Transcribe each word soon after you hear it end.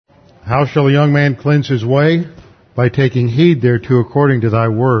How shall a young man cleanse his way? By taking heed thereto according to thy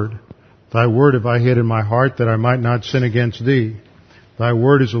word. Thy word have I hid in my heart, that I might not sin against thee. Thy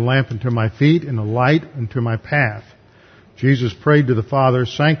word is a lamp unto my feet, and a light unto my path. Jesus prayed to the Father,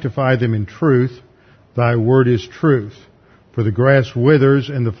 sanctify them in truth. Thy word is truth. For the grass withers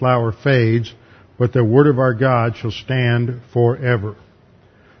and the flower fades, but the word of our God shall stand forever.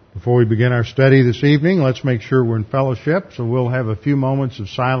 Before we begin our study this evening, let's make sure we're in fellowship. So we'll have a few moments of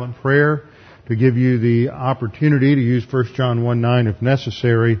silent prayer to give you the opportunity to use 1 John 1:9 if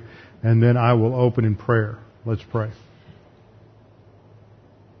necessary, and then I will open in prayer. Let's pray.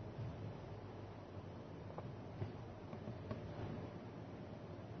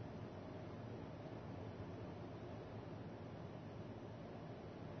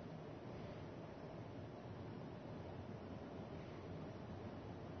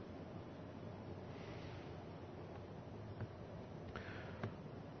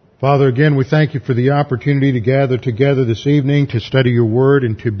 Father, again, we thank you for the opportunity to gather together this evening to study your word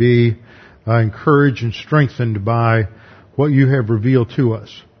and to be encouraged and strengthened by what you have revealed to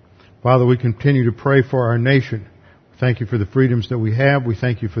us. Father, we continue to pray for our nation. Thank you for the freedoms that we have. We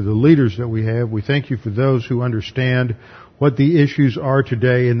thank you for the leaders that we have. We thank you for those who understand what the issues are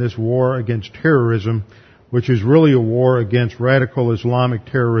today in this war against terrorism, which is really a war against radical Islamic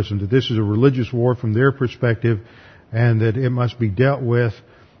terrorism, that this is a religious war from their perspective and that it must be dealt with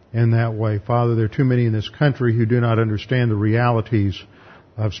in that way. Father, there are too many in this country who do not understand the realities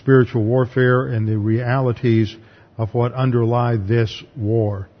of spiritual warfare and the realities of what underlie this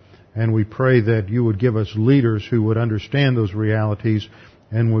war. And we pray that you would give us leaders who would understand those realities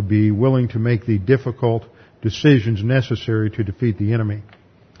and would be willing to make the difficult decisions necessary to defeat the enemy.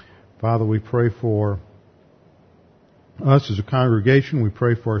 Father, we pray for us as a congregation. We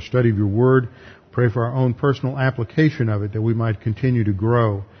pray for our study of your word. Pray for our own personal application of it, that we might continue to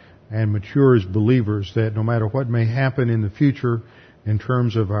grow and mature as believers, that no matter what may happen in the future in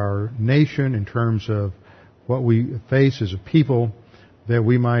terms of our nation, in terms of what we face as a people, that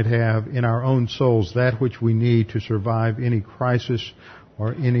we might have in our own souls that which we need to survive any crisis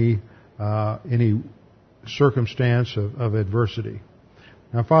or any circumstance of adversity.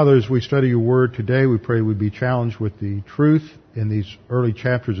 Now, Father, as we study your word today, we pray we be challenged with the truth in these early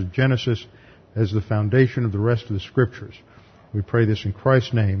chapters of Genesis as the foundation of the rest of the Scriptures. We pray this in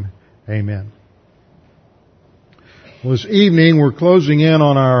Christ's name. Amen. Well, this evening we're closing in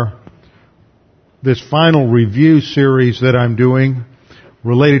on this final review series that I'm doing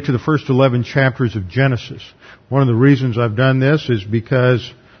related to the first 11 chapters of Genesis. One of the reasons I've done this is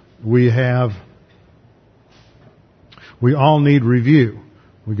because we all need review.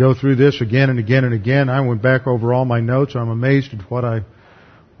 We go through this again and again and again. I went back over all my notes. I'm amazed at what I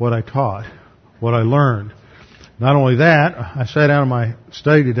taught, what I learned. Not only that, I sat down in my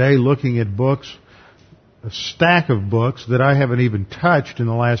study today looking at books, a stack of books that I haven't even touched in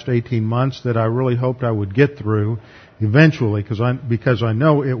the last 18 months that I really hoped I would get through eventually, because I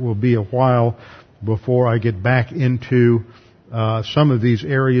know it will be a while before I get back into some of these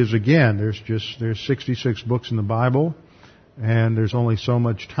areas again. There's 66 books in the Bible, and there's only so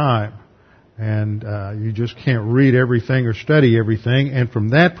much time. And you just can't read everything or study everything. And from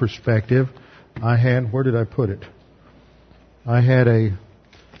that perspective, where did I put it? I had a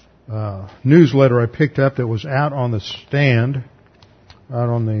newsletter I picked up that was out on the stand, out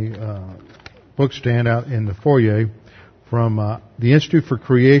on the book stand out in the foyer from the Institute for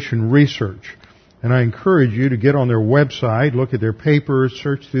Creation Research. And I encourage you to get on their website, look at their papers,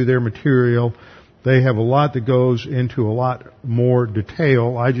 search through their material. They have a lot that goes into a lot more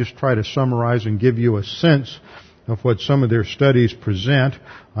detail. I just try to summarize and give you a sense of what some of their studies present.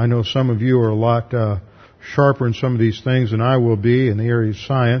 I know some of you are a lot sharper in some of these things than I will be in the area of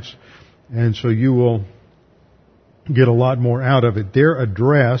science, and so you will get a lot more out of it. Their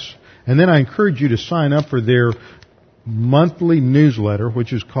address, and then I encourage you to sign up for their monthly newsletter,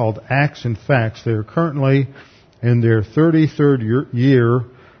 which is called Acts and Facts. They are currently in their 33rd year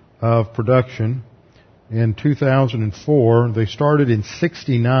of production. In 2004, they started in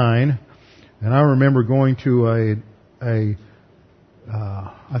 1969. And I remember going to I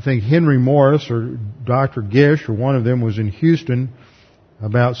think Henry Morris or Dr. Gish or one of them was in Houston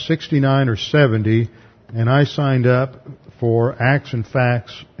about 69 or 70, and I signed up for Acts and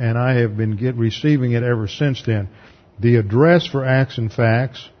Facts, and I have been receiving it ever since then. The address for Acts and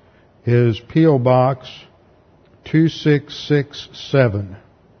Facts is P.O. Box 2667.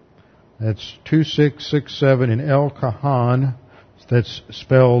 That's 2667 in El Cajon. That's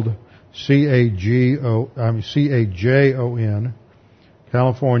spelled C-A-J-O-N,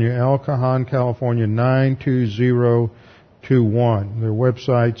 California, El Cajon, California 92021. Their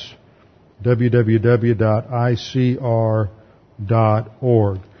website's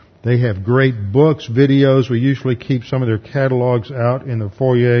www.icr.org. They have great books, videos. We usually keep some of their catalogs out in the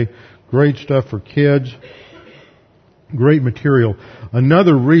foyer. Great stuff for kids. Great material.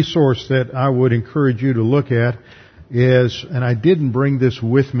 Another resource that I would encourage you to look at is, and I didn't bring this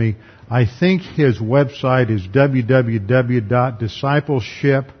with me, I think his website is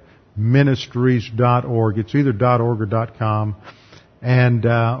www.discipleshipministries.org. It's either .org or .com. And,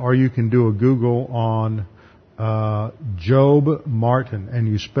 or you can do a Google on, Job Martin, and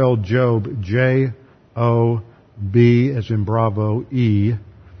you spell Job, J-O-B as in Bravo, E,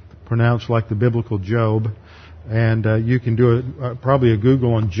 pronounced like the biblical Job. And, you can do probably a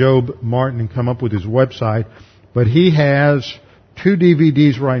Google on Job Martin and come up with his website. But he has 2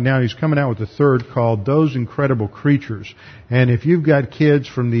 DVDs right now. He's coming out with a third called Those Incredible Creatures. And if you've got kids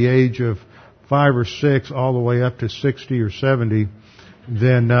from the age of 5 or 6 all the way up to 60 or 70,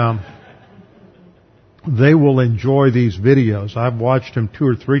 then they will enjoy these videos. I've watched them 2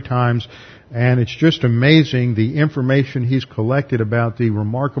 or 3 times, and it's just amazing the information he's collected about the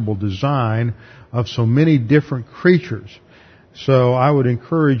remarkable design of so many different creatures. So I would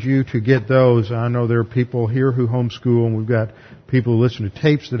encourage you to get those. I know there are people here who homeschool, and we've got people who listen to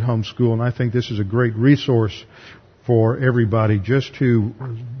tapes that homeschool, and I think this is a great resource for everybody just to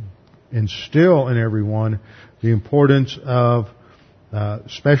instill in everyone the importance of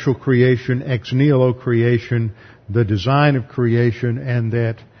special creation, ex nihilo creation, the design of creation, and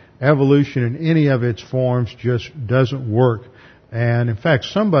that evolution in any of its forms just doesn't work. And in fact,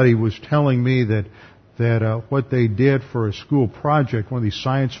 somebody was telling me that what they did for a school project, one of these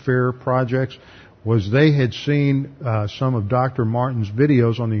science fair projects, was they had seen some of Dr. Martin's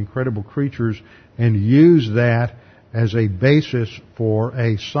videos on the incredible creatures and used that as a basis for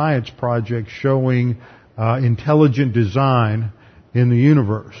a science project showing intelligent design in the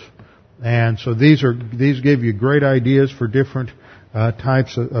universe. And so these give you great ideas for different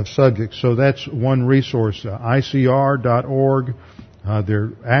types of subjects. So that's one resource, ICR.org.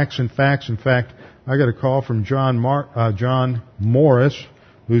 They're Acts and Facts. In fact, I got a call from John Morris,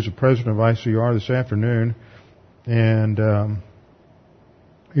 who's the president of ICR, this afternoon, and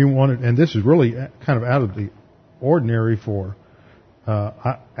he wanted, and this is really kind of out of the ordinary for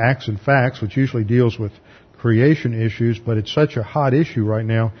Acts and Facts, which usually deals with creation issues, but it's such a hot issue right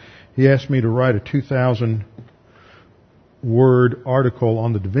now. He asked me to write a 2,000-word article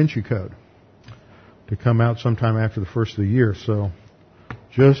on the Da Vinci Code to come out sometime after the first of the year. So,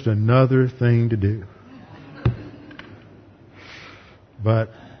 just another thing to do.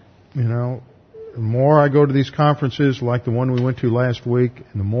 But, you know, the more I go to these conferences like the one we went to last week,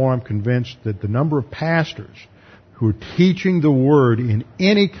 and the more I'm convinced that the number of pastors who are teaching the Word in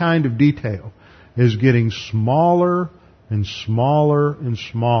any kind of detail is getting smaller and smaller and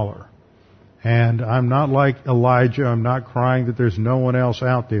smaller. And I'm not like Elijah. I'm not crying that there's no one else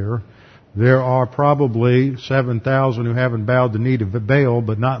out there. There are probably 7,000 who haven't bowed the knee to Baal,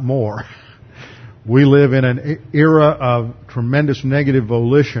 but not more. We live in an era of tremendous negative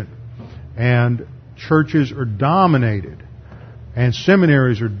volition, and churches are dominated, and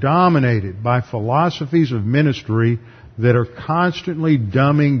seminaries are dominated by philosophies of ministry that are constantly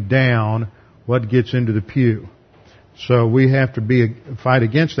dumbing down what gets into the pew. So we have to fight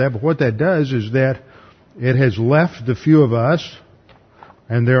against that. But what that does is that it has left the few of us,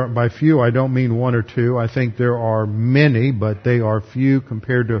 and by few I don't mean 1 or 2. I think there are many, but they are few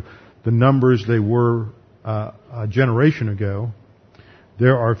compared to the numbers they were a generation ago.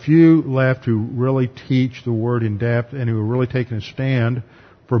 There are few left who really teach the Word in depth and who are really taking a stand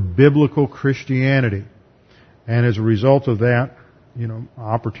for biblical Christianity. And as a result of that, you know,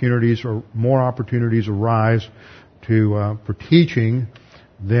 more opportunities arise for teaching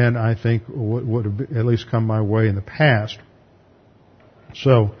than I think would have at least come my way in the past.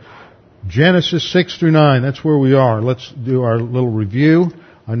 So, Genesis 6 through 9, that's where we are. Let's do our little review.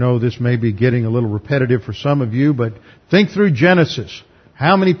 I know this may be getting a little repetitive for some of you, but think through Genesis.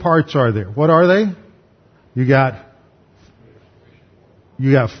 How many parts are there? What are they? You got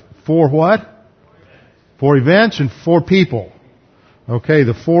 4 what? 4 events and 4 people. Okay,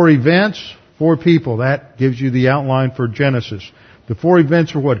 the 4 events, 4 people. That gives you the outline for Genesis. The 4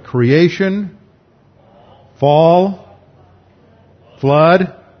 events are what? Creation, fall,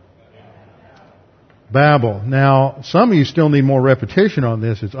 flood, Babel. Now, some of you still need more repetition on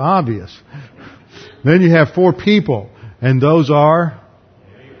this. It's obvious. Then you have 4 people, and those are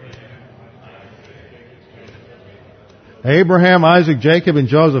Abraham, Isaac, Jacob, and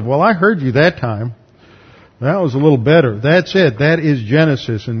Joseph. Well, I heard you that time. That was a little better. That's it. That is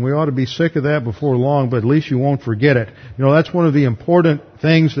Genesis, and we ought to be sick of that before long, but at least you won't forget it. You know, that's one of the important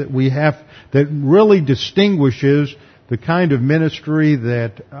things that we have that really distinguishes the kind of ministry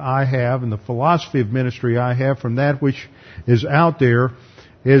that I have and the philosophy of ministry I have from that which is out there,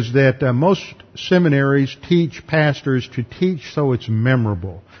 is that most seminaries teach pastors to teach so it's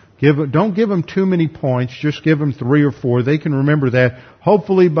memorable. Don't give them too many points, just give them 3 or 4. They can remember that.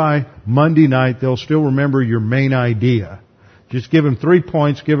 Hopefully by Monday night they'll still remember your main idea. Just give them 3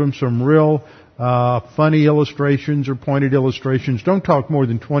 points, give them some real funny illustrations or pointed illustrations. Don't talk more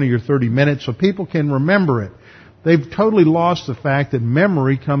than 20 or 30 minutes so people can remember it. They've totally lost the fact that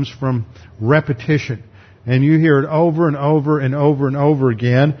memory comes from repetition. And you hear it over and over and over and over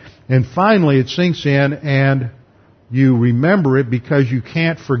again, and finally it sinks in and you remember it because you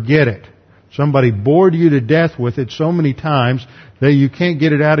can't forget it. Somebody bored you to death with it so many times that you can't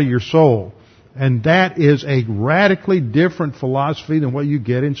get it out of your soul. And that is a radically different philosophy than what you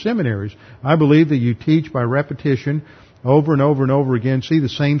get in seminaries. I believe that you teach by repetition over and over and over again. See the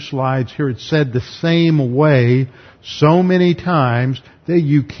same slides here. It's said the same way so many times that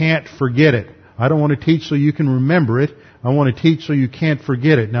you can't forget it. I don't want to teach so you can remember it. I want to teach so you can't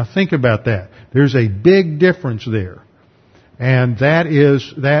forget it. Now think about that. There's a big difference there. And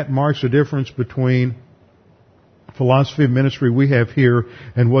that marks a difference between philosophy of ministry we have here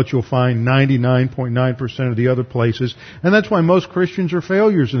and what you'll find 99.9% of the other places. And that's why most Christians are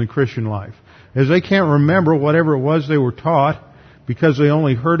failures in the Christian life, as they can't remember whatever it was they were taught because they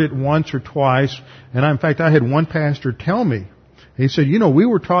only heard it once or twice. And in fact, I had one pastor tell me, he said, you know, we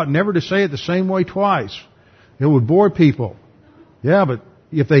were taught never to say it the same way twice. It would bore people. Yeah, but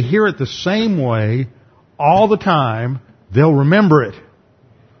if they hear it the same way all the time, they'll remember it.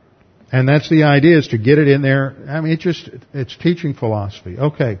 And that's the idea, is to get it in there. I mean, it's teaching philosophy.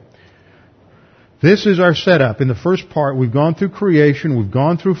 Okay. This is our setup. In the first part, we've gone through creation, we've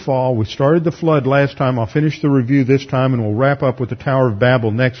gone through fall, we started the flood last time. I'll finish the review this time, and we'll wrap up with the Tower of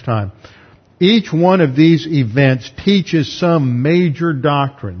Babel next time. Each one of these events teaches some major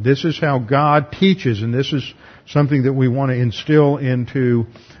doctrine. This is how God teaches, and this is something that we want to instill into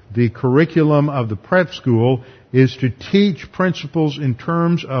the curriculum of the prep school, is to teach principles in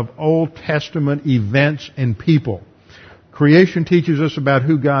terms of Old Testament events and people. Creation teaches us about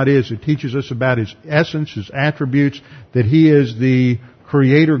who God is. It teaches us about His essence, His attributes, that He is the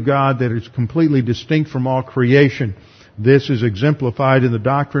Creator God that is completely distinct from all creation. This is exemplified in the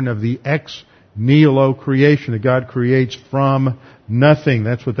doctrine of the ex nihilo creation, that God creates from nothing.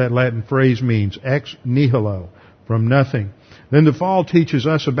 That's what that Latin phrase means, ex nihilo, from nothing. Then the fall teaches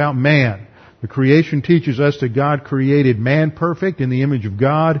us about man. The creation teaches us that God created man perfect in the image of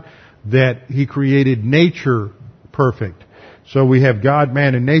God, that He created nature perfect. So we have God,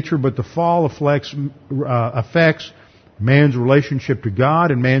 man, and nature, but the fall affects man's relationship to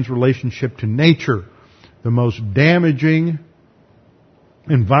God and man's relationship to nature. The most damaging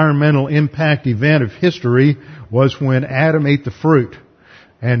environmental impact event of history was when Adam ate the fruit.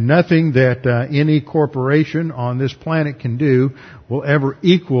 And nothing that any corporation on this planet can do will ever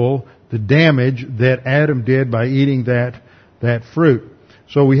equal the damage that Adam did by eating that fruit.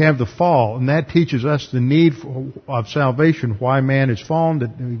 So we have the fall, and that teaches us the need of salvation, why man is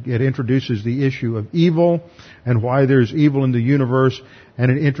fallen. It introduces the issue of evil and why there's evil in the universe,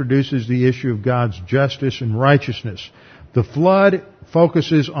 and it introduces the issue of God's justice and righteousness. The flood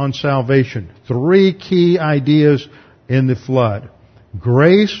focuses on salvation. 3 key ideas in the flood.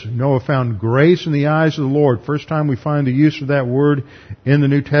 Grace. Noah found grace in the eyes of the Lord. First time we find the use of that word in the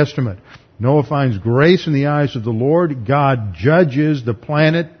New Testament. Noah finds grace in the eyes of the Lord. God judges the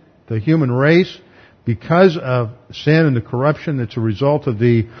planet, the human race, because of sin and the corruption that's a result of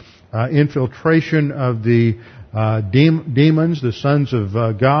the infiltration of the demons, the sons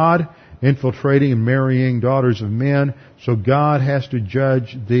of God, infiltrating and marrying daughters of men. So God has to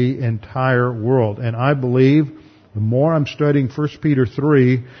judge the entire world. And I believe, the more I'm studying 1 Peter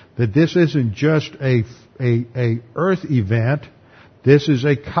 3, that this isn't just a earth event. This is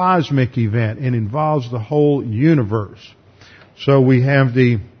a cosmic event. It involves the whole universe. So we have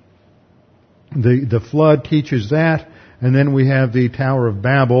the flood teaches that, and then we have the Tower of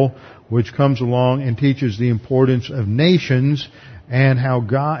Babel, which comes along and teaches the importance of nations and how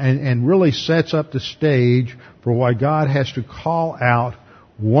God, and really sets up the stage for why God has to call out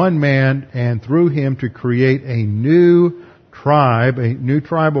one man and through him to create a new tribe, a new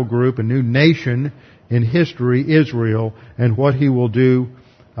tribal group, a new nation in history, Israel, and what He will do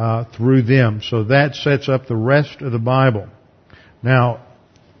through them. So that sets up the rest of the Bible. Now,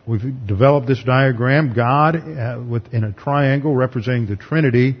 we've developed this diagram. God, in a triangle representing the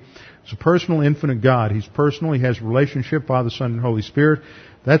Trinity, is a personal, infinite God. He's personal. He has a relationship, Father, Son, and Holy Spirit.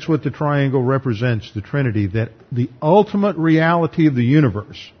 That's what the triangle represents, the Trinity. That the ultimate reality of the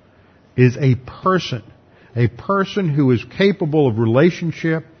universe is a person who is capable of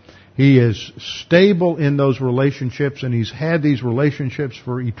relationship. He is stable in those relationships, and He's had these relationships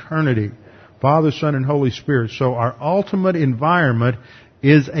for eternity. Father, Son, and Holy Spirit. So our ultimate environment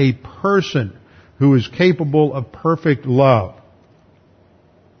is a person who is capable of perfect love.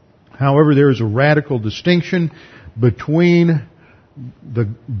 However, there is a radical distinction between the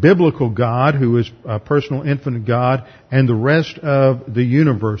biblical God, who is a personal, infinite God, and the rest of the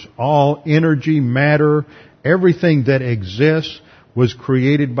universe. All energy, matter, everything that exists was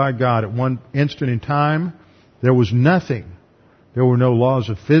created by God. At one instant in time, there was nothing. There were no laws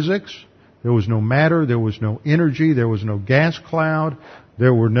of physics. There was no matter. There was no energy. There was no gas cloud.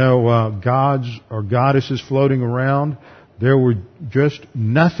 There were no gods or goddesses floating around. There were just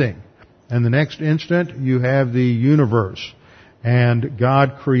nothing. And the next instant, you have the universe. And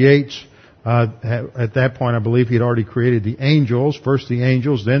God creates, at that point I believe He had already created the angels, first the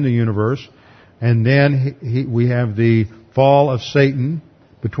angels, then the universe. And then we have the fall of Satan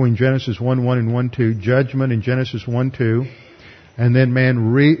between Genesis 1:1 and 1:2, judgment in Genesis 1:2. And then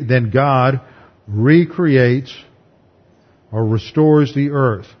then God recreates or restores the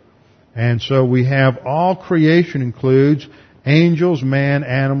earth. And so we have all creation includes angels, man,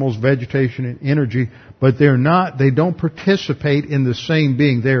 animals, vegetation, and energy, but they don't participate in the same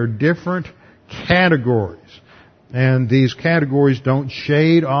being. They are different categories. And these categories don't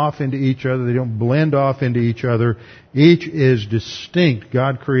shade off into each other. They don't blend off into each other. Each is distinct.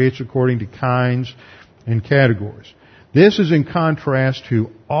 God creates according to kinds and categories. This is in contrast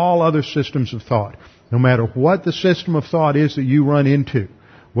to all other systems of thought. No matter what the system of thought is that you run into,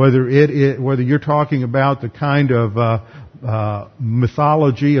 whether you're talking about the kind of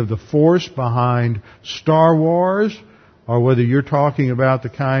mythology of the Force behind Star Wars, or whether you're talking about the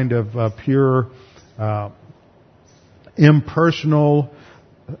kind of pure impersonal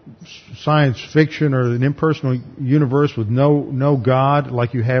science fiction or an impersonal universe with no God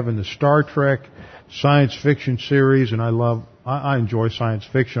like you have in the Star Trek science fiction series, and I enjoy science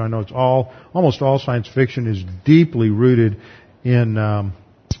fiction. I know almost all science fiction is deeply rooted in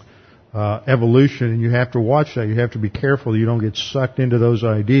evolution, and you have to watch that. You have to be careful you don't get sucked into those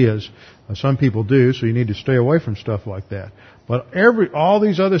ideas. Some people do, so you need to stay away from stuff like that. But all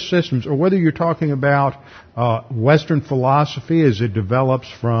these other systems, or whether you're talking about Western philosophy as it develops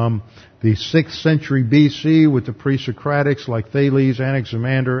from the 6th century BC with the pre-Socratics like Thales,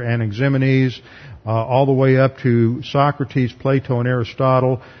 Anaximander, Anaximenes, all the way up to Socrates, Plato, and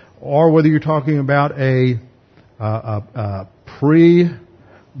Aristotle, or whether you're talking about a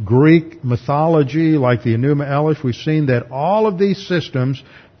pre-Greek mythology like the Enuma Elish, we've seen that all of these systems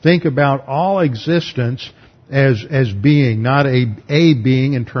think about all existence as being, not a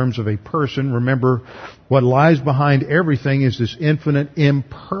being in terms of a person. Remember, what lies behind everything is this infinite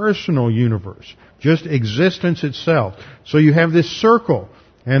impersonal universe, just existence itself. So you have this circle,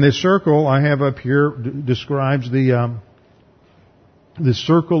 and this circle I have up here describes the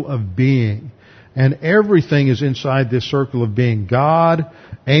circle of being. And everything is inside this circle of being. God,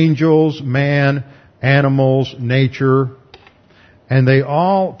 angels, man, animals, nature. And they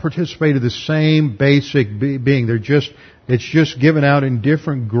all participate in the same basic being. It's just given out in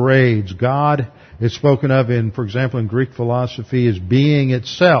different grades. God is spoken of for example, in Greek philosophy as being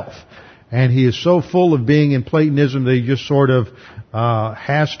itself. And He is so full of being in Platonism that He just sort of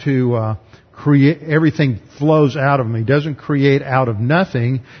has to create. Everything flows out of Him. He doesn't create out of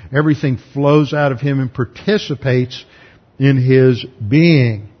nothing. Everything flows out of Him and participates in His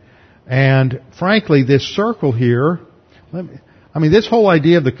being. And frankly, this circle here, this whole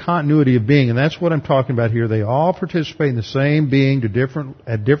idea of the continuity of being, and that's what I'm talking about here, they all participate in the same being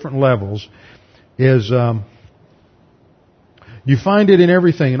at different levels, is you find it in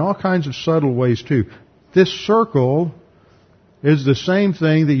everything, in all kinds of subtle ways too. This circle is the same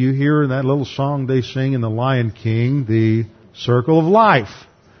thing that you hear in that little song they sing in The Lion King, the circle of life.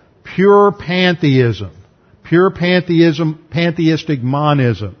 Pure pantheism. Pure pantheistic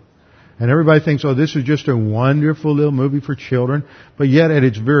monism. And everybody thinks, this is just a wonderful little movie for children. But yet at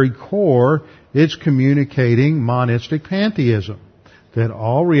its very core, it's communicating monistic pantheism. That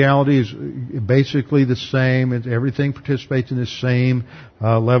all reality is basically the same, and everything participates in the same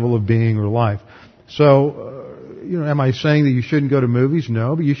level of being or life. So, am I saying that you shouldn't go to movies?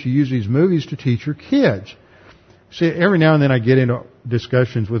 No, but you should use these movies to teach your kids. See, every now and then I get into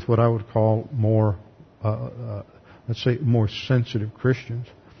discussions with what I would call more, let's say, more sensitive Christians.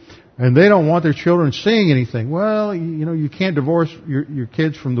 and they don't want their children seeing anything. Well, you can't divorce your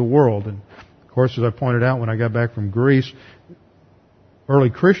kids from the world. And of course, as I pointed out when I got back from Greece, early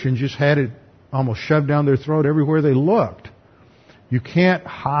Christians just had it almost shoved down their throat everywhere they looked. You can't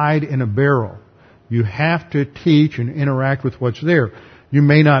hide in a barrel. You have to teach and interact with what's there. You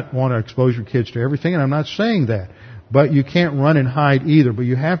may not want to expose your kids to everything, and I'm not saying that. But you can't run and hide either. But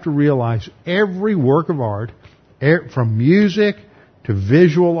you have to realize every work of art, from music to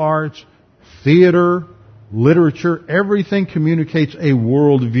visual arts, theater, literature, everything communicates a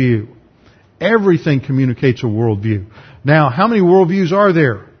worldview. Everything communicates a worldview. Now, how many worldviews are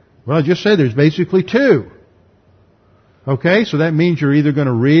there? Well, I just said there's basically two. Okay, so that means you're either going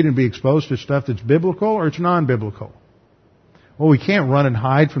to read and be exposed to stuff that's biblical or it's non-biblical. Well, we can't run and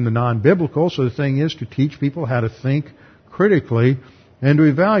hide from the non-biblical, so the thing is to teach people how to think critically and to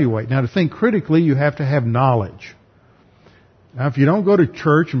evaluate. Now, to think critically, you have to have knowledge. Now, if you don't go to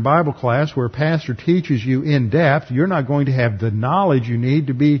church and Bible class where a pastor teaches you in depth, you're not going to have the knowledge you need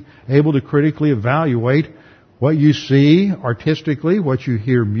to be able to critically evaluate what you see artistically, what you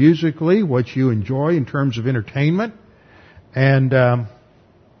hear musically, what you enjoy in terms of entertainment. And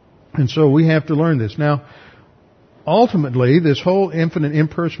so we have to learn this. Now, ultimately, this whole infinite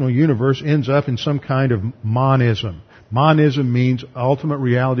impersonal universe ends up in some kind of monism. Monism means ultimate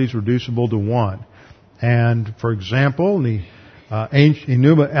reality is reducible to one. And, for example, in the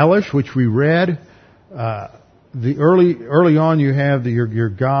Enuma Elish, which we read, the early on you have your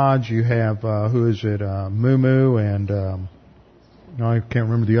gods. You have Mumu, and I can't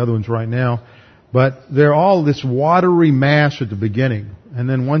remember the other ones right now. But they're all this watery mass at the beginning. And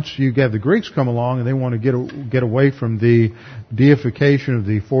then once you get the Greeks come along and they want to get away from the deification of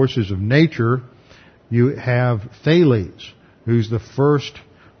the forces of nature, you have Thales, who's the first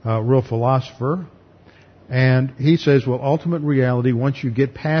real philosopher. And he says, well, ultimate reality, once you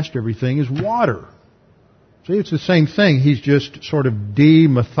get past everything, is water. See, it's the same thing. He's just sort of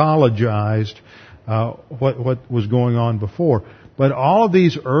demythologized what was going on before. But all of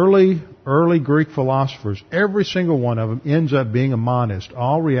these early Greek philosophers, every single one of them ends up being a monist.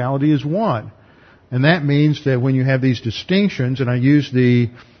 All reality is one. And that means that when you have these distinctions, and I use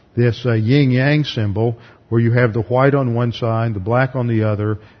this yin-yang symbol, where you have the white on one side, the black on the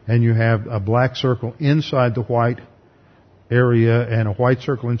other, and you have a black circle inside the white area and a white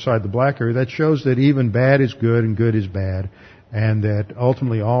circle inside the black area, that shows that even bad is good and good is bad, and that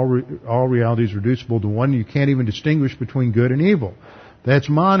ultimately all reality is reducible to one. You can't even distinguish between good and evil. That's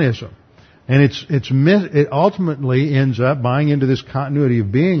monism. And it ultimately ends up buying into this continuity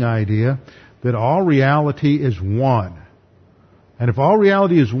of being idea that all reality is one. And if all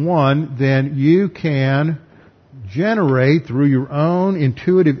reality is one, then you can generate through your own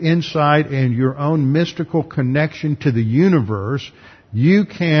intuitive insight and your own mystical connection to the universe, you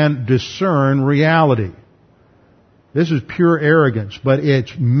can discern reality. This is pure arrogance, but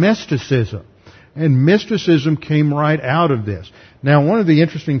it's mysticism. And mysticism came right out of this. Now, one of the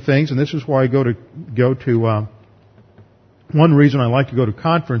interesting things, and this is why I go to one reason I like to go to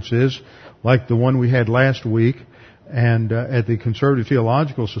conferences like the one we had last week, and at the Conservative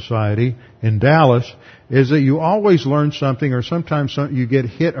Theological Society in Dallas, is that you always learn something, or sometimes you get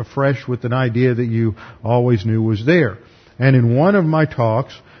hit afresh with an idea that you always knew was there. And in one of my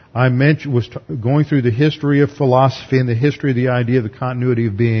talks, I was going through the history of philosophy and the history of the idea of the continuity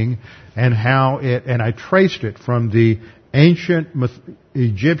of being, and and I traced it from the ancient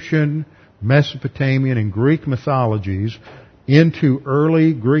Egyptian, Mesopotamian, and Greek mythologies into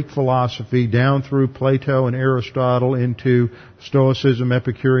early Greek philosophy, down through Plato and Aristotle, into Stoicism,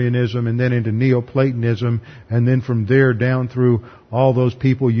 Epicureanism, and then into Neoplatonism, and then from there down through all those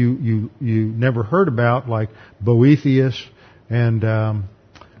people you never heard about, like Boethius and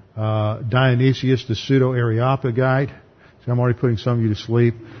Dionysius, the pseudo-Areopagite. See, I'm already putting some of you to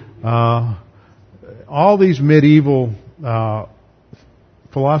sleep. All these medieval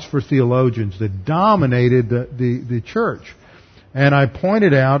philosopher theologians that dominated the church. And I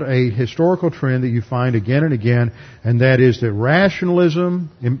pointed out a historical trend that you find again and again, and that is that rationalism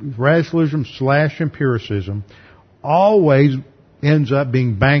 / empiricism always ends up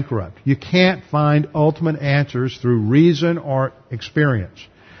being bankrupt. You can't find ultimate answers through reason or experience.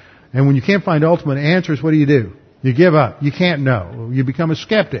 And when you can't find ultimate answers, what do? You give up. You can't know. You become a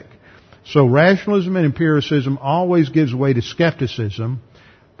skeptic. So rationalism and empiricism always gives way to skepticism.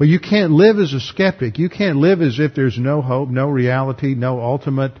 But you can't live as a skeptic. You can't live as if there's no hope, no reality, no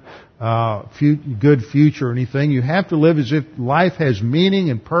ultimate good future or anything. You have to live as if life has meaning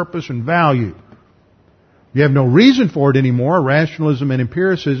and purpose and value. You have no reason for it anymore. Rationalism and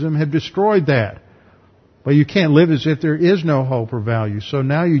empiricism have destroyed that. But you can't live as if there is no hope or value. So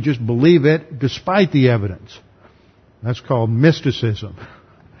now you just believe it despite the evidence. That's called mysticism.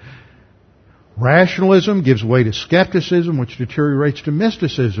 Rationalism gives way to skepticism, which deteriorates to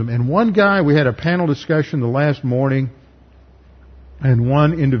mysticism. And one guy, we had a panel discussion the last morning, and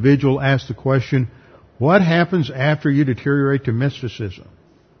one individual asked the question, what happens after you deteriorate to mysticism?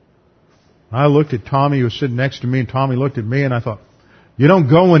 I looked at Tommy, who was sitting next to me, and Tommy looked at me, and I thought, you don't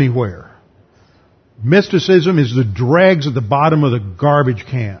go anywhere. Mysticism is the dregs at the bottom of the garbage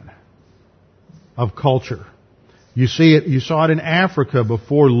can of culture. You saw it in Africa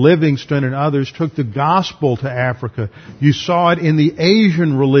before Livingston and others took the gospel to Africa. You saw it in the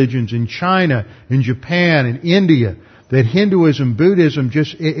Asian religions, in China, in Japan, in India, that Hinduism, Buddhism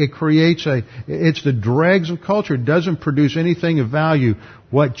it's the dregs of culture. It doesn't produce anything of value.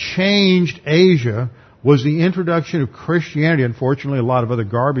 What changed Asia was the introduction of Christianity. Unfortunately, a lot of other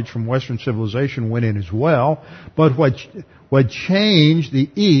garbage from Western civilization went in as well. But what changed the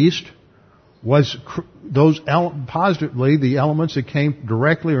East was positively the elements that came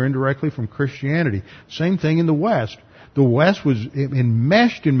directly or indirectly from Christianity. Same thing in the West. The West was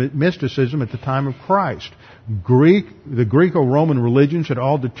enmeshed in mysticism at the time of Christ. The Greco-Roman religions had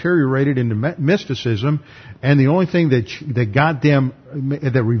all deteriorated into mysticism, and the only thing that got them,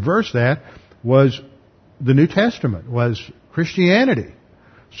 that reversed that, was the New Testament, was Christianity.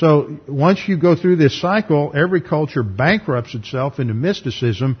 So once you go through this cycle, every culture bankrupts itself into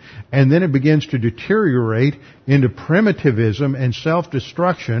mysticism, and then it begins to deteriorate into primitivism and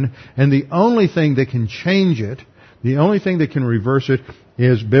self-destruction, and the only thing that can change it, the only thing that can reverse it,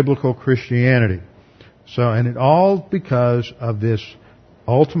 is biblical Christianity. And it all because of this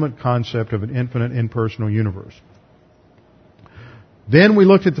ultimate concept of an infinite impersonal universe. Then we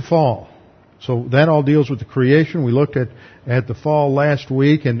looked at the fall. So that all deals with the creation. We looked at the fall last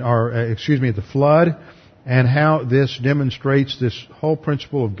week, at the flood, and how this demonstrates this whole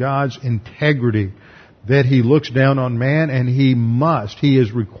principle of God's integrity, that He looks down on man, and He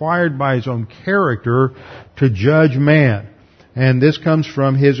is required by His own character to judge man. And this comes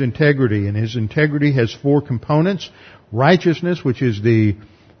from His integrity, and His integrity has 4 components. Righteousness, which is the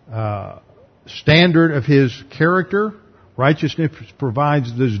standard of His character. Righteousness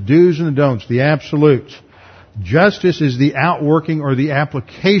provides the do's and the don'ts, the absolutes. Justice is the outworking or the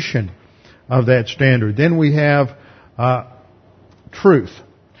application of that standard. Then we have truth.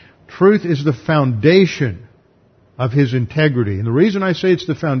 Truth is the foundation of His integrity. And the reason I say it's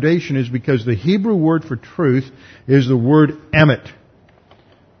the foundation is because the Hebrew word for truth is the word emet.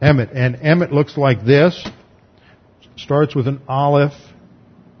 Emet. And emet looks like this. Starts with an aleph.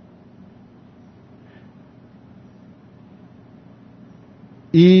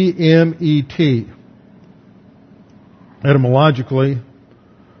 E-M-E-T. Etymologically,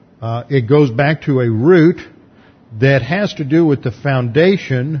 it goes back to a root that has to do with the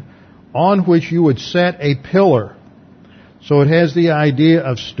foundation on which you would set a pillar. So it has the idea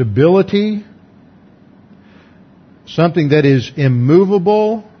of stability, something that is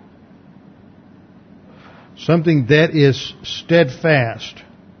immovable, something that is steadfast.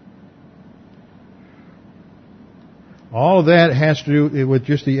 All of that has to do with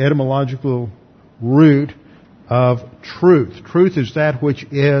just the etymological root of truth. Truth is that which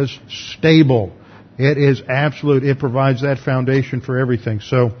is stable. It is absolute. It provides that foundation for everything.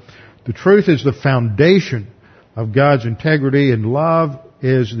 So the truth is the foundation of God's integrity, and love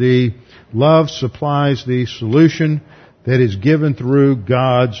supplies the solution that is given through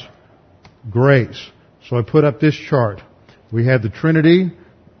God's grace. So I put up this chart. We have the Trinity.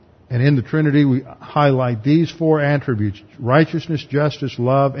 And in the Trinity, we highlight these 4 attributes: righteousness, justice,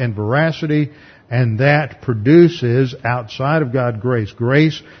 love, and veracity. And that produces, outside of God, grace.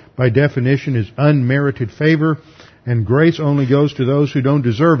 Grace, by definition, is unmerited favor. And grace only goes to those who don't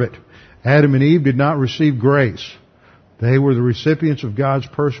deserve it. Adam and Eve did not receive grace. They were the recipients of God's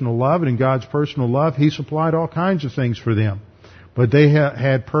personal love. And in God's personal love, He supplied all kinds of things for them. But they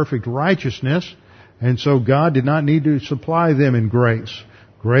had perfect righteousness. And so God did not need to supply them in grace.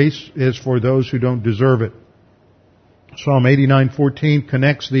 Grace is for those who don't deserve it. Psalm 89:14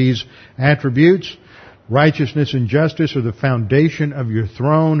 connects these attributes. Righteousness and justice are the foundation of your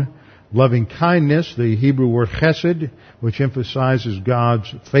throne. Loving kindness, the Hebrew word chesed, which emphasizes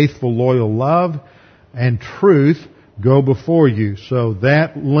God's faithful, loyal love, and truth go before you. So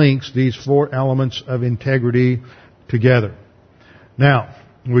that links these 4 elements of integrity together. Now,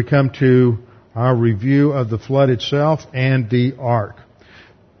 we come to our review of the flood itself and the ark.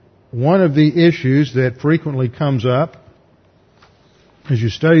 One of the issues that frequently comes up as you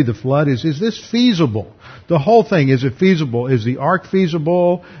study the flood is this feasible? The whole thing, is it feasible? Is the ark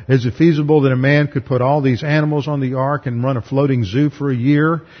feasible? Is it feasible that a man could put all these animals on the ark and run a floating zoo for a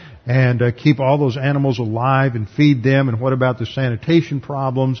year and keep all those animals alive and feed them? And what about the sanitation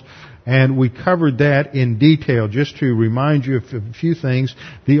problems? And we covered that in detail. Just to remind you of a few things,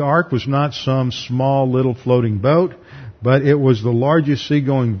 the ark was not some small little floating boat, but it was the largest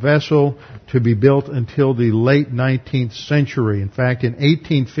seagoing vessel to be built until the late 19th century. In fact, in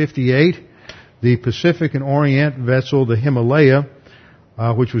 1858, the Pacific and Orient vessel, the Himalaya,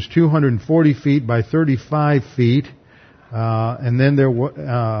 which was 240 feet by 35 feet, and then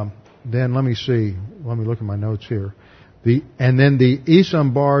then let me see. Let me look at my notes here. Then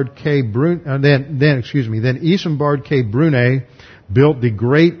Isambard K. Isambard K. Brune built the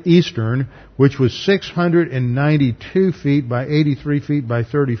Great Eastern, which was 692 feet by 83 feet by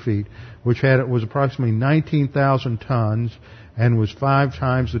 30 feet, which was approximately 19,000 tons and was 5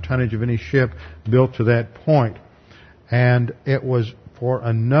 times the tonnage of any ship built to that point. And it wasn't for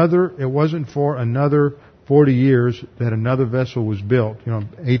another 40 years that another vessel was built,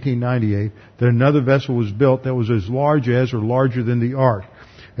 1898, that another vessel was built that was as large as or larger than the ark.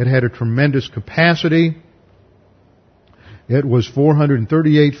 It had a tremendous capacity. It was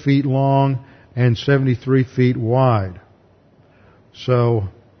 438 feet long and 73 feet wide. So,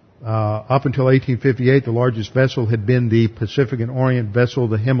 up until 1858, the largest vessel had been the Pacific and Orient vessel,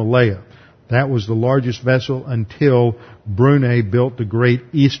 the Himalaya. That was the largest vessel until Brune built the Great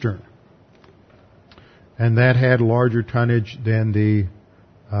Eastern. And that had larger tonnage than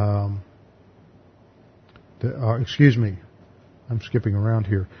I'm skipping around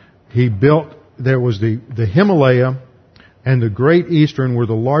here. There was the Himalaya and the Great Eastern were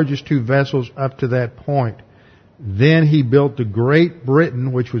the largest 2 vessels up to that point. Then he built the Great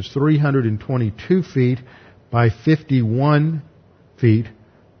Britain, which was 322 feet by 51 feet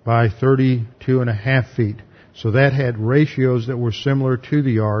by 32.5 feet. So that had ratios that were similar to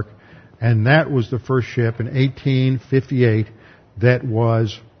the ark, and that was the first ship in 1858 that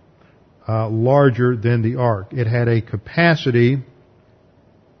was larger than the ark. It had a capacity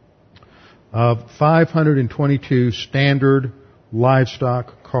of 522 standard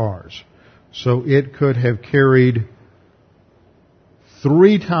livestock cars. So it could have carried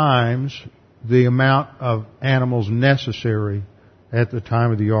 3 times the amount of animals necessary at the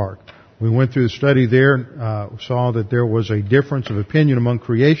time of the ark. We went through the study there and saw that there was a difference of opinion among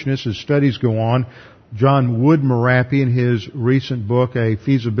creationists as studies go on. John Wood-Marapi, in his recent book, A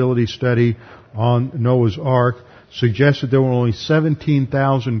Feasibility Study on Noah's Ark, suggested there were only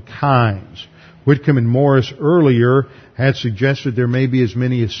 17,000 kinds. Whitcomb and Morris earlier had suggested there may be as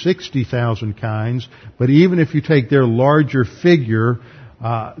many as 60,000 kinds, but even if you take their larger figure,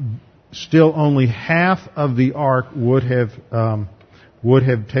 still only half of the ark would have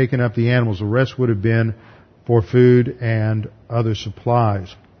taken up the animals. The rest would have been for food and other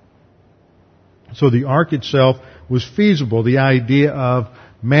supplies. So the ark itself was feasible. The idea of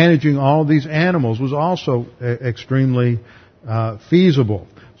managing all these animals was also extremely feasible.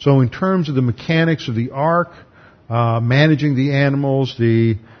 So in terms of the mechanics of the ark, managing the animals,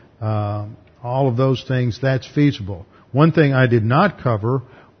 all of those things, that's feasible. One thing I did not cover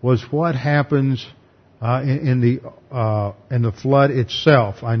was what happens in the flood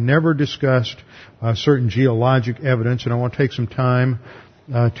itself. I never discussed certain geologic evidence, and I want to take some time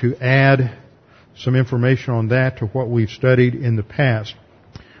to add some information on that to what we've studied in the past.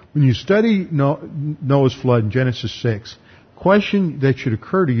 When you study Noah's flood in Genesis 6, question that should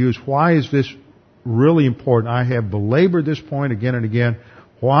occur to you is, why is this really important? I have belabored this point again and again.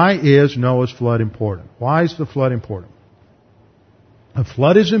 Why is Noah's flood important? Why is the flood important? A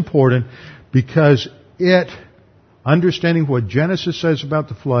flood is important because understanding what Genesis says about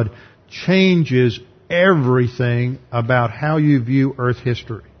the flood, changes everything about how you view earth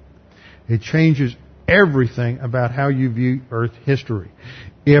history. It changes everything about how you view earth history.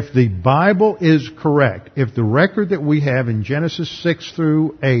 If the Bible is correct, if the record that we have in Genesis 6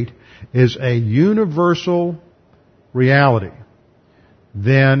 through 8 is a universal reality,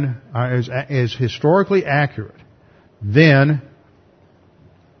 then is historically accurate, then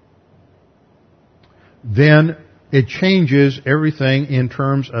it changes everything in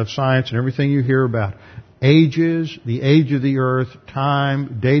terms of science and everything you hear about ages, the age of the earth,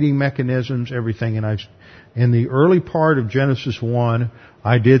 time, dating mechanisms, everything. And in the early part of Genesis 1,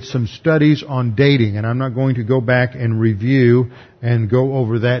 I did some studies on dating, and I'm not going to go back and review and go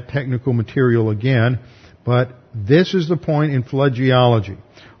over that technical material again, but this is the point in flood geology.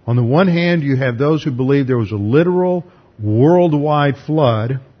 On the one hand, you have those who believe there was a literal worldwide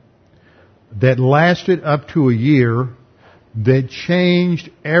flood that lasted up to a year, that changed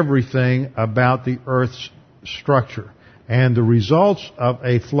everything about the earth's structure. And the results of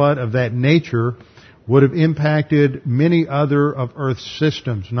a flood of that nature would have impacted many other of Earth's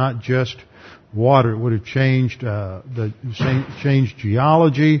systems, not just water. It would have changed changed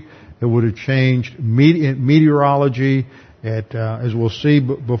geology. It would have changed meteorology. As we'll see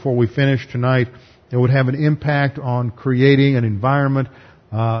before we finish tonight, it would have an impact on creating an environment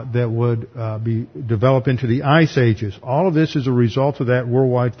that would be developed into the ice ages. All of this is a result of that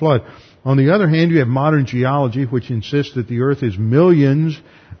worldwide flood. On the other hand, you have modern geology, which insists that the earth is millions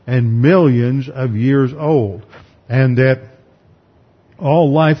and millions of years old, and that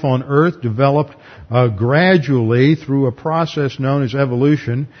all life on earth developed gradually through a process known as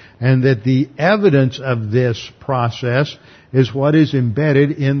evolution, and that the evidence of this process is what is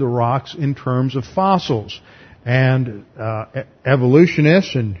embedded in the rocks in terms of fossils. And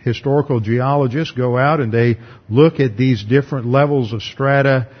evolutionists and historical geologists go out and they look at these different levels of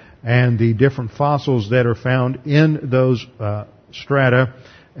strata and the different fossils that are found in those strata,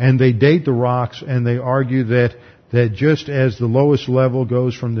 and they date the rocks, and they argue that just as the lowest level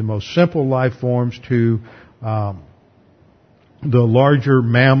goes from the most simple life forms to the larger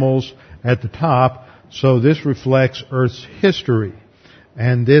mammals at the top, so this reflects Earth's history.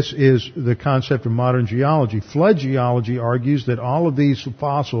 And this is the concept of modern geology. Flood geology argues that all of these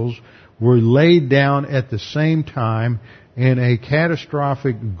fossils were laid down at the same time in a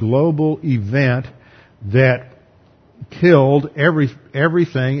catastrophic global event that killed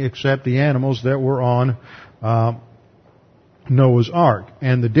everything except the animals that were on Noah's Ark.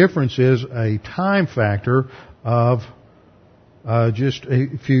 And the difference is a time factor of just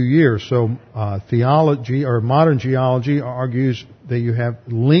a few years. So theology or modern geology argues that you have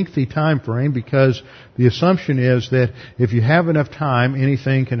lengthy time frame because the assumption is that if you have enough time,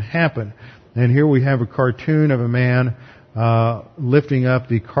 anything can happen. And here we have a cartoon of a man lifting up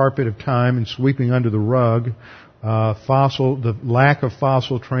the carpet of time and sweeping under the rug the lack of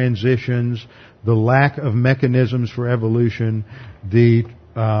fossil transitions, the lack of mechanisms for evolution, the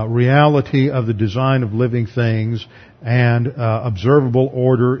reality of the design of living things, and observable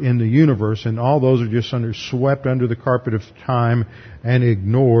order in the universe, and all those are just swept under the carpet of time and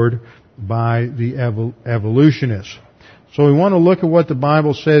ignored by the evolutionists. So we want to look at what the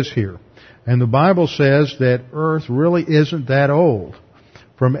Bible says here. And the Bible says that Earth really isn't that old.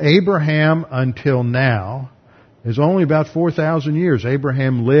 From Abraham until now is only about 4,000 years.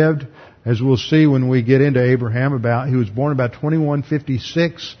 Abraham lived, as we'll see when we get into Abraham, he was born about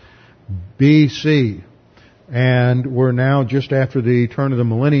 2156 BC. And we're now just after the turn of the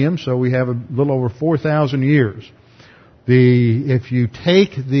millennium, so we have a little over 4,000 years. If you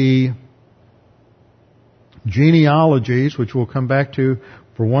take the genealogies, which we'll come back to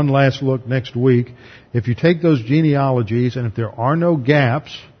for one last look next week, if you take those genealogies and if there are no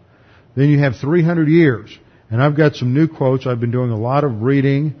gaps, then you have 300 years. And I've got some new quotes. I've been doing a lot of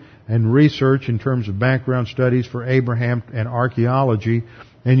reading and research in terms of background studies for Abraham and archaeology,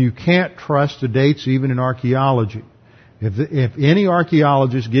 and you can't trust the dates even in archaeology. If any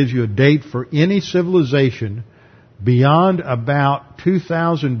archaeologist gives you a date for any civilization beyond about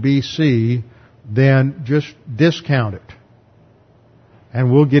 2000 BC, then just discount it.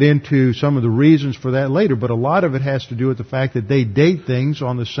 And we'll get into some of the reasons for that later, but a lot of it has to do with the fact that they date things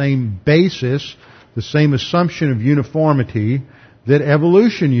on the same basis, the same assumption of uniformity that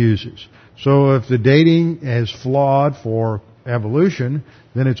evolution uses. So if the dating is flawed for evolution,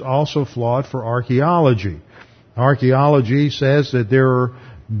 then it's also flawed for archaeology. Archaeology says that there are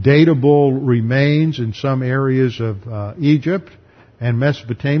datable remains in some areas of Egypt and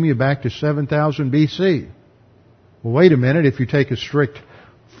Mesopotamia back to 7000 BC. Well, wait a minute. If you take a strict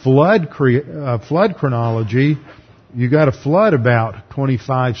flood chronology, you got a flood about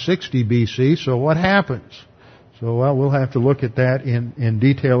 2560 BC. So what happens? So we'll have to look at that in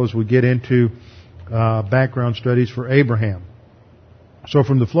detail as we get into background studies for Abraham. So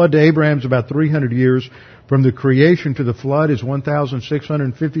from the flood to Abraham is about 300 years. From the creation to the flood is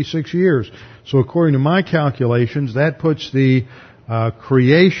 1,656 years. So according to my calculations, that puts the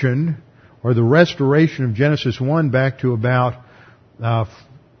creation or the restoration of Genesis 1 back to about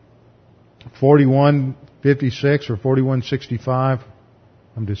 4156 or 4165.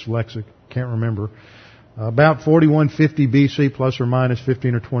 I'm dyslexic, can't remember. About 4150 BC plus or minus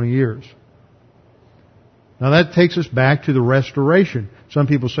 15 or 20 years. Now that takes us back to the restoration. Some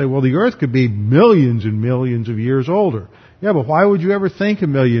people say, well, the earth could be millions and millions of years older. Yeah, but why would you ever think of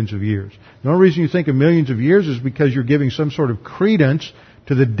millions of years? The only reason you think of millions of years is because you're giving some sort of credence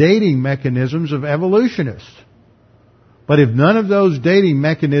to the dating mechanisms of evolutionists. But if none of those dating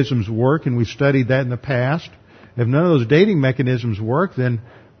mechanisms work, and we've studied that in the past, if none of those dating mechanisms work, then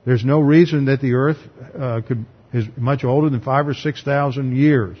there's no reason that the Earth is much older than 5,000 or 6,000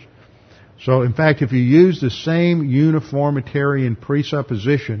 years. So, in fact, if you use the same uniformitarian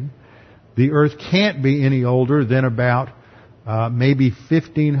presupposition, the Earth can't be any older than about maybe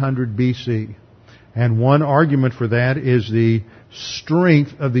 1500 BC. And one argument for that is the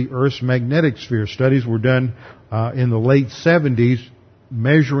strength of the Earth's magnetic sphere. Studies were done in the late 70s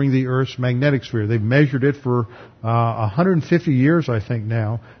measuring the Earth's magnetic sphere. They've measured it for 150 years, I think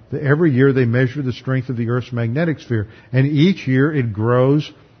now. Every year they measure the strength of the Earth's magnetic sphere. And each year it grows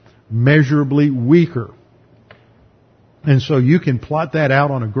measurably weaker. And so you can plot that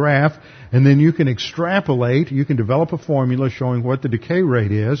out on a graph, and then you can extrapolate, you can develop a formula showing what the decay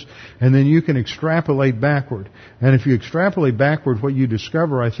rate is, and then you can extrapolate backward. And if you extrapolate backward, what you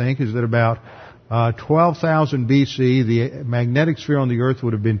discover, I think, is that about 12,000 BC, the magnetic sphere on the Earth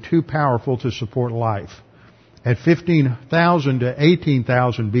would have been too powerful to support life. At 15,000 to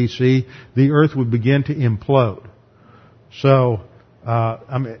 18,000 BC, the Earth would begin to implode. So,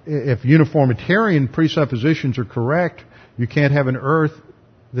 if uniformitarian presuppositions are correct, you can't have an Earth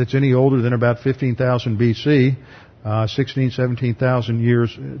that's any older than about 15,000 BC, 16, 17,000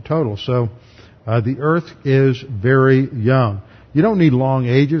 years total. So, the Earth is very young. You don't need long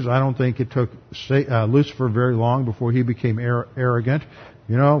ages. I don't think it took Lucifer very long before he became arrogant.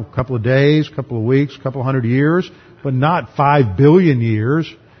 You know, a couple of days, a couple of weeks, a couple of 100 years, but not 5 billion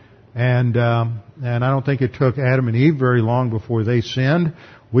years. And I don't think it took Adam and Eve very long before they sinned.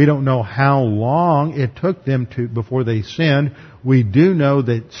 We don't know how long it took them before they sinned. We do know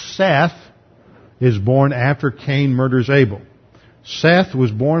that Seth is born after Cain murders Abel. Seth was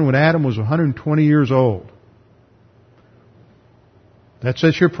born when Adam was 120 years old. That's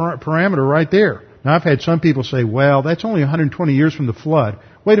your parameter right there. Now, I've had some people say, well, that's only 120 years from the flood.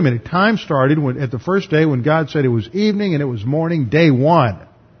 Wait a minute. Time started at the first day when God said it was evening and it was morning, day 1.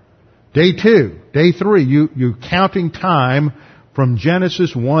 Day 2, day 3, you're counting time from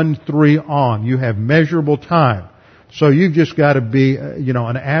Genesis 1:3 on. You have measurable time. So you've just got to be,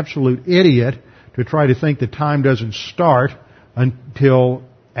 an absolute idiot to try to think that time doesn't start until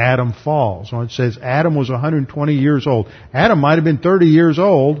Adam falls. So it says Adam was 120 years old. Adam might have been 30 years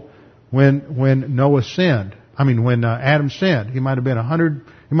old when Noah sinned. When Adam sinned. He might have been 100,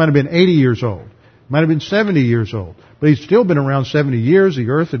 he might have been 80 years old. He might have been 70 years old. But he's still been around 70 years. The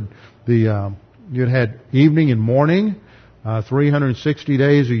earth you'd had evening and morning, 360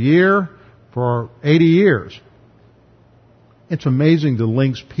 days a year for 80 years. It's amazing the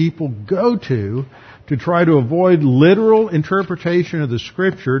lengths people go to try to avoid literal interpretation of the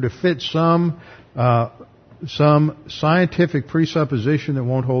Scripture to fit some scientific presupposition that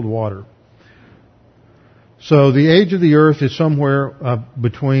won't hold water. So the age of the earth is somewhere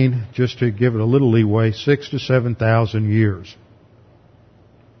between, just to give it a little leeway, 6,000 to 7,000 years.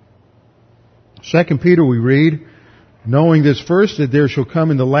 2 Peter we read, knowing this first, that there shall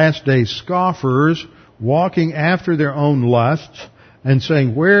come in the last days scoffers, walking after their own lusts, and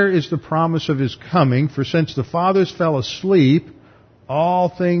saying, where is the promise of his coming? For since the fathers fell asleep, all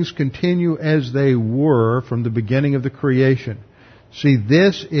things continue as they were from the beginning of the creation. See,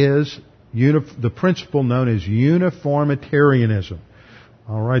 this is the principle known as uniformitarianism.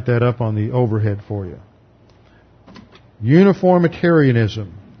 I'll write that up on the overhead for you.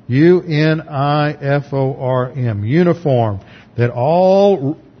 Uniformitarianism. U-N-I-F-O-R-M. Uniform. That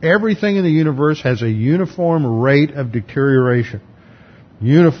everything in the universe has a uniform rate of deterioration.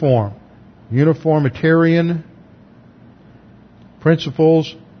 Uniform. Uniformitarian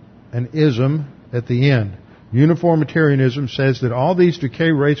principles and ism at the end. Uniformitarianism says that all these decay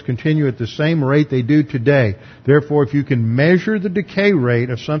rates continue at the same rate they do today. Therefore, if you can measure the decay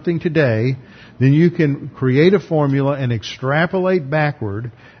rate of something today, then you can create a formula and extrapolate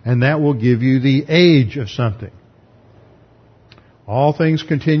backward, and that will give you the age of something. All things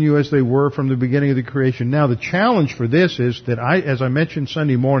continue as they were from the beginning of the creation. Now, the challenge for this is that as I mentioned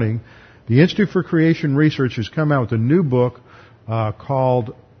Sunday morning, the Institute for Creation Research has come out with a new book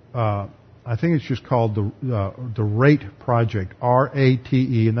called, I think it's just called the RATE Project,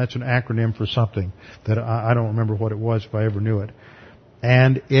 R-A-T-E, and that's an acronym for something that I don't remember what it was if I ever knew it.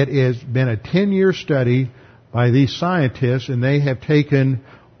 And it has been a 10-year study by these scientists, and they have taken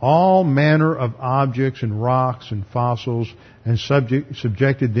all manner of objects and rocks and fossils and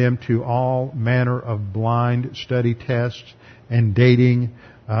subjected them to all manner of blind study tests and dating,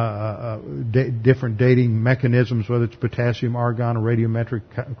 different dating mechanisms, whether it's potassium, argon, or radiometric,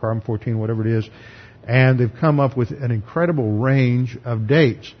 carbon-14, whatever it is. And they've come up with an incredible range of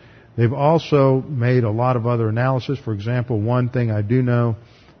dates. They've also made a lot of other analysis. For example, one thing I do know,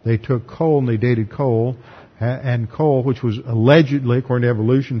 they took coal and they dated coal, and coal, which was allegedly, according to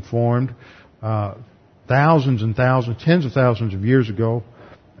evolution, formed thousands and thousands, tens of thousands of years ago.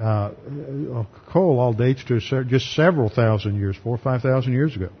 Coal all dates to just several thousand years, 4,000 or 5,000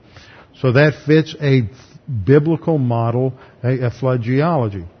 years ago. So that fits a biblical model, a flood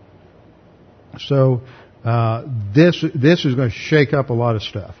geology. So this is going to shake up a lot of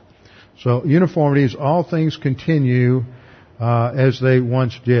stuff. So uniformity is all things continue as they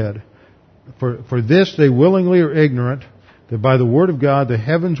once did. For this they willingly are ignorant, that by the word of God the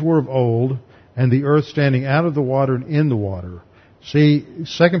heavens were of old, and the earth standing out of the water and in the water. See,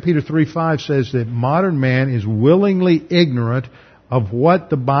 2 Peter 3:5 says that modern man is willingly ignorant of what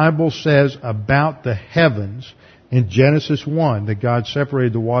the Bible says about the heavens in Genesis 1, that God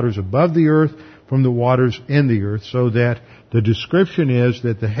separated the waters above the earth from the waters in the earth, so that the description is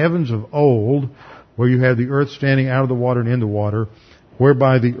that the heavens of old, where you have the earth standing out of the water and in the water,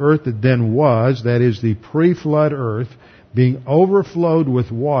 whereby the earth that then was, that is the pre-flood earth, being overflowed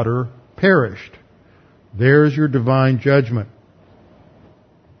with water, perished. There's your divine judgment.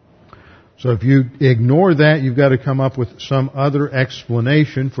 So if you ignore that, you've got to come up with some other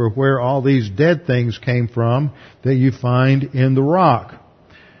explanation for where all these dead things came from that you find in the rock.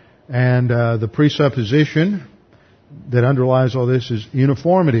 And the presupposition that underlies all this is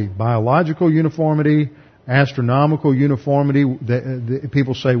uniformity, biological uniformity, astronomical uniformity.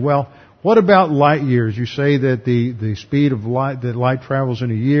 People say, well, what about light years? You say that the speed of light, that light travels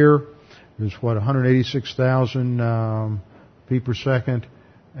in a year is 186,000 feet per second.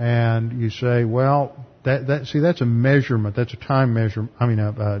 And you say, well, that's a measurement. That's a time measurement.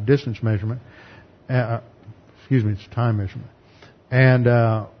 A distance measurement. It's a time measurement. And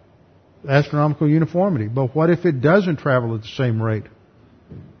astronomical uniformity. But what if it doesn't travel at the same rate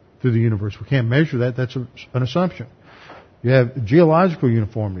through the universe? We can't measure that. That's an assumption. You have geological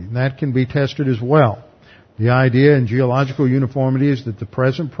uniformity, and that can be tested as well. The idea in geological uniformity is that the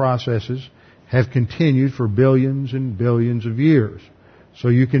present processes have continued for billions and billions of years. So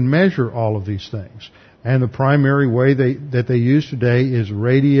you can measure all of these things. And the primary way that they use today is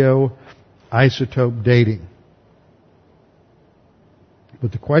radioisotope dating.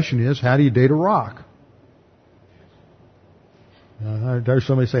 But the question is, how do you date a rock? There's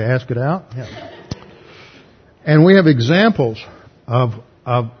somebody say, ask it out? Yeah. And we have examples of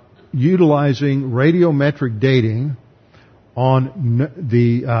utilizing radiometric dating on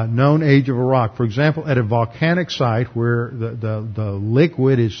the known age of a rock. For example, at a volcanic site where the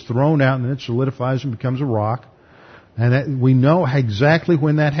liquid is thrown out and then it solidifies and becomes a rock, and that we know exactly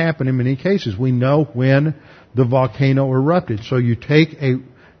when that happened in many cases. We know when the volcano erupted. So you take a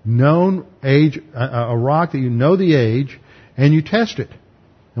known age, a rock that you know the age, and you test it.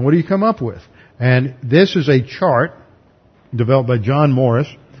 And what do you come up with? And this is a chart developed by John Morris.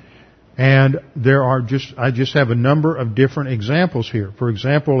 And I just have a number of different examples here. For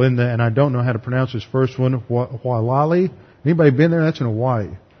example, and I don't know how to pronounce this first one, Hualali. Anybody been there? That's in Hawaii.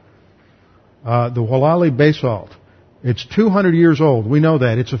 The Hualali basalt. It's 200 years old. We know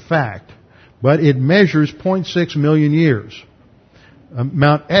that. It's a fact. But it measures 0.6 million years.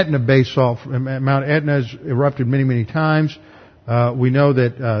 Mount Etna basalt. Mount Etna has erupted many, many times. We know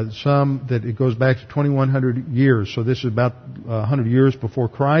that that it goes back to 2,100 years. So this is about 100 years before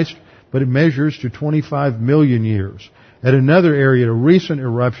Christ. But it measures to 25 million years. At another area, a recent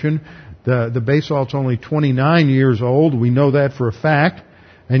eruption, the basalt's only 29 years old. We know that for a fact.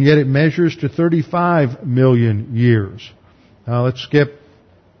 And yet it measures to 35 million years. Let's skip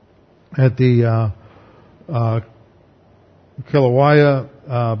at the Kilauea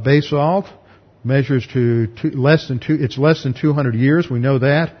basalt. Measures to less than 200 years. We know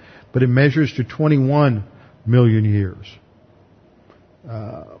that. But it measures to 21 million years.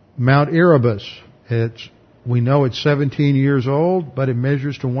 Mount Erebus, we know it's 17 years old, but it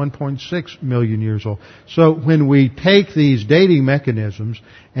measures to 1.6 million years old. So when we take these dating mechanisms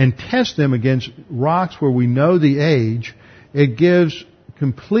and test them against rocks where we know the age, it gives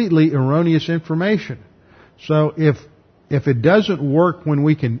completely erroneous information. So if it doesn't work when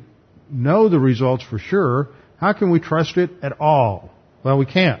we can know the results for sure, how can we trust it at all? Well, we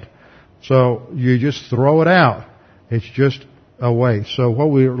can't. So you just throw it out. It's just away. So what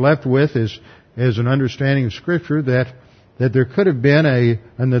we're left with is an understanding of Scripture that there could have been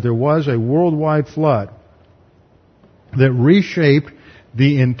and that there was a worldwide flood that reshaped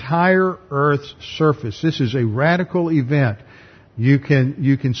the entire Earth's surface. This is a radical event. You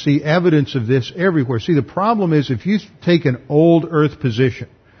can see evidence of this everywhere. See, the problem is if you take an old Earth position,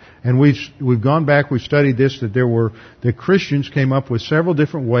 and we've gone back, we've studied this, that Christians came up with several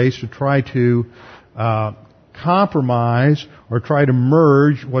different ways to try to compromise or try to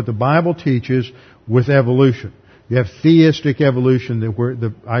merge what the Bible teaches with evolution. You have theistic evolution, where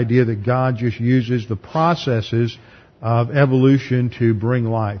the idea that God just uses the processes of evolution to bring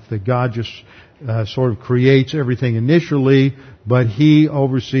life, that God just sort of creates everything initially, but He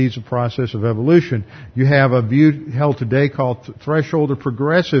oversees the process of evolution. You have a view held today called threshold or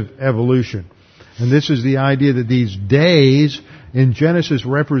progressive evolution. And this is the idea that these days in Genesis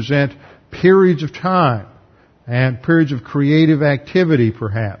represent periods of time and periods of creative activity,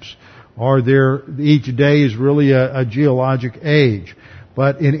 perhaps. Or each day is really a geologic age.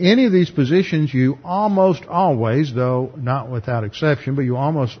 But in any of these positions, you almost always, though not without exception, but you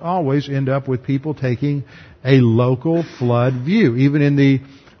almost always end up with people taking a local flood view. Even in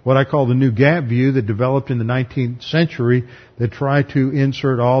what I call the New Gap view that developed in the 19th century that tried to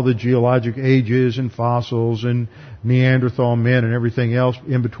insert all the geologic ages and fossils and Neanderthal men and everything else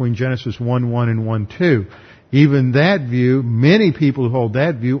in between Genesis 1:1 and 1:2. Even that view, many people who hold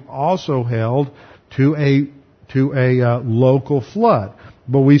that view also held to a local flood.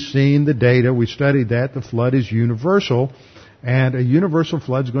 But we've seen the data, we studied that, the flood is universal, and a universal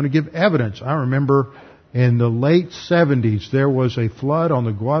flood is going to give evidence. I remember in the late 70s, there was a flood on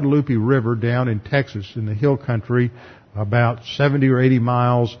the Guadalupe River down in Texas, in the hill country, about 70 or 80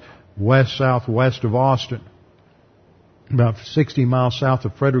 miles west-southwest of Austin, about 60 miles south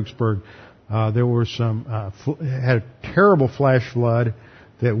of Fredericksburg. There were had a terrible flash flood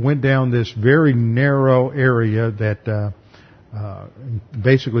that went down this very narrow area that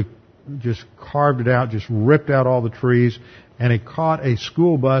basically just carved it out, just ripped out all the trees, and it caught a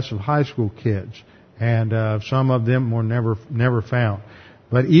school bus of high school kids. And some of them were never found.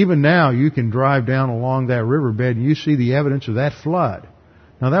 But even now, you can drive down along that riverbed and you see the evidence of that flood.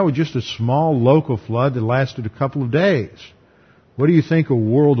 Now, that was just a small local flood that lasted a couple of days. What do you think a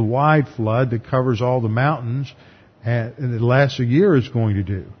worldwide flood that covers all the mountains and that lasts a year is going to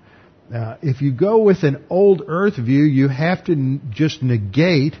do? If you go with an old earth view, you have to just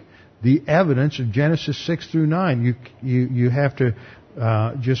negate the evidence of Genesis 6 through 9. You have to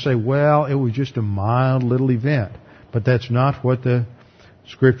just say, well, it was just a mild little event. But that's not what the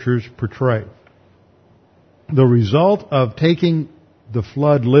Scriptures portray. The result of taking the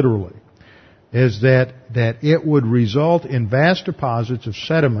flood literally is that it would result in vast deposits of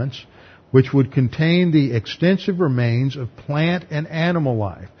sediments which would contain the extensive remains of plant and animal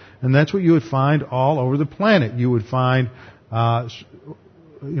life. And that's what you would find all over the planet. You would find,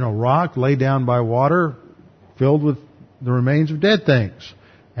 rock laid down by water filled with the remains of dead things.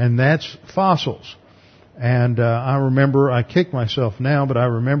 And that's fossils. And I remember, I kick myself now, but I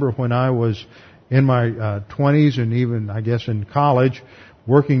remember when I was in my 20s and even, I guess, in college,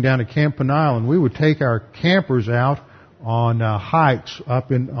 working down at Camp Peniel, we would take our campers out on hikes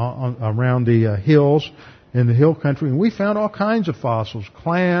up around the hills in the hill country, and we found all kinds of fossils,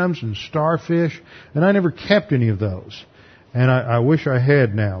 clams and starfish, and I never kept any of those. And I wish I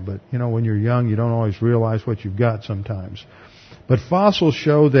had now, but when you're young, you don't always realize what you've got sometimes. But fossils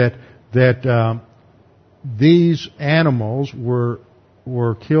show that these animals were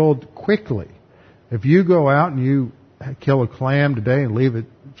killed quickly. If you go out and you kill a clam today and leave its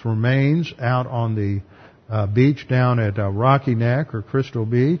remains out on the beach down at Rocky Neck or Crystal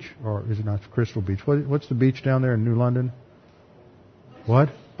Beach, or is it not Crystal Beach? What's the beach down there in New London? What?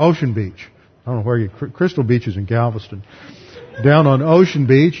 Ocean Beach. I don't know where Crystal Beach is in Galveston. Down on Ocean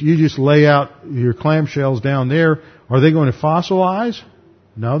Beach, you just lay out your clamshells down there. Are they going to fossilize?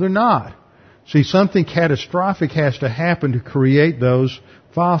 No, they're not. See, something catastrophic has to happen to create those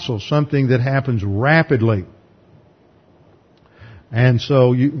fossils, something that happens rapidly. And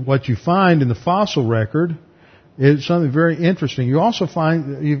so what you find in the fossil record is something very interesting. You also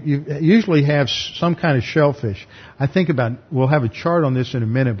find, you usually have some kind of shellfish. We'll have a chart on this in a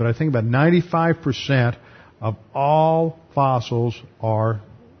minute, but I think about 95% of all fossils are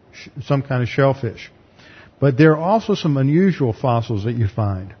some kind of shellfish. But there are also some unusual fossils that you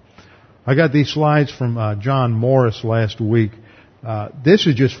find. I got these slides from John Morris last week. This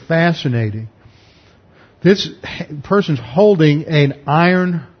is just fascinating. This person's holding an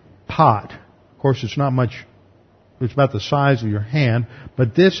iron pot. Of course, it's not much, it's about the size of your hand,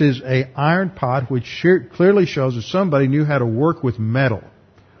 but this is an iron pot which clearly shows that somebody knew how to work with metal.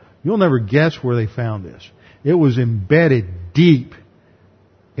 You'll never guess where they found this. It was embedded deep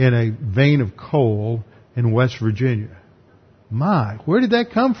in a vein of coal in West Virginia. My, where did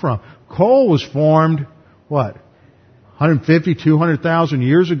that come from? Coal was formed, 150, 200,000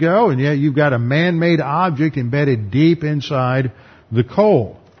 years ago, and yet you've got a man-made object embedded deep inside the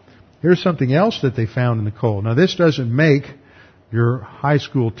coal. Here's something else that they found in the coal. Now, this doesn't make your high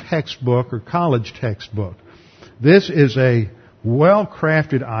school textbook or college textbook. This is a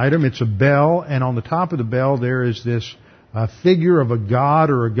well-crafted item. It's a bell, and on the top of the bell there is this figure of a god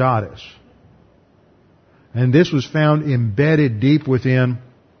or a goddess. And this was found embedded deep within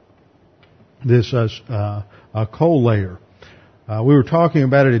this coal layer. We were talking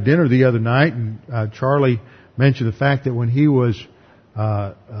about it at dinner the other night, and Charlie mentioned the fact that when he was,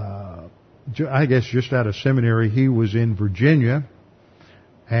 I guess just out of seminary, he was in Virginia,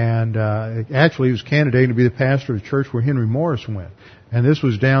 and actually he was candidating to be the pastor of the church where Henry Morris went. And this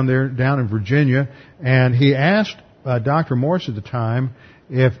was down in Virginia, and he asked Dr. Morris at the time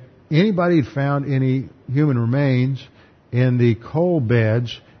if anybody had found any human remains in the coal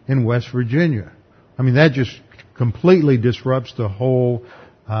beds in West Virginia. I mean, that just completely disrupts the whole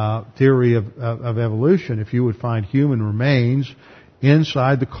theory of evolution if you would find human remains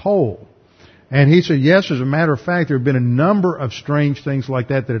inside the coal. And he said, yes, as a matter of fact, there have been a number of strange things like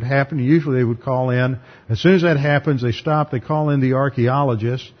that had happened. Usually they would call in. As soon as that happens, they stop. They call in the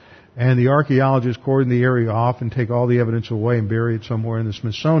archaeologists. And the archaeologists cordon the area off and take all the evidence away and bury it somewhere in the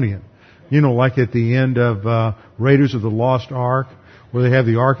Smithsonian. You know, like at the end of Raiders of the Lost Ark, where they have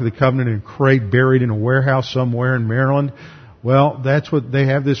the Ark of the Covenant in a crate buried in a warehouse somewhere in Maryland. Well, that's what they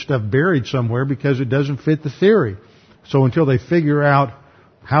have this stuff buried somewhere because it doesn't fit the theory. So until they figure out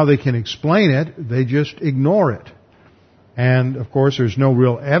how they can explain it, they just ignore it. And of course, there's no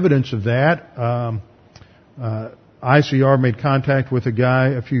real evidence of that. ICR made contact with a guy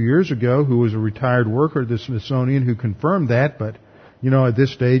a few years ago who was a retired worker at the Smithsonian who confirmed that, but you know, at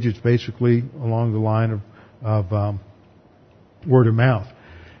this stage, it's basically along the line of word of mouth.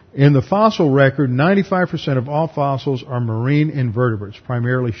 In the fossil record, 95% of all fossils are marine invertebrates,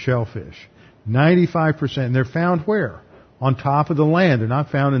 primarily shellfish. 95%. And they're found where? On top of the land. They're not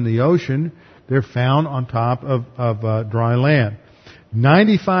found in the ocean. They're found on top of dry land.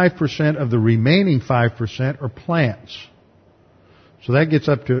 95% of the remaining 5% are plants. So that gets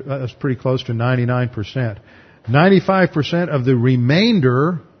up to, that's pretty close to 99%. 95% of the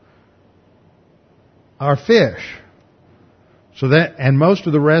remainder are fish. So that, and most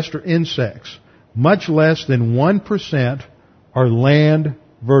of the rest are insects. Much less than 1% are land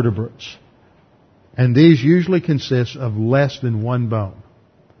vertebrates. And these usually consist of less than one bone.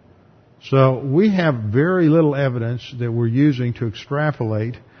 So we have very little evidence that we're using to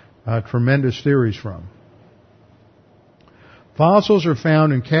extrapolate tremendous theories from. Fossils are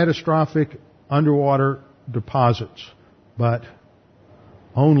found in catastrophic underwater deposits, but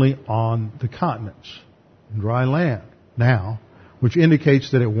only on the continents, in dry land now, which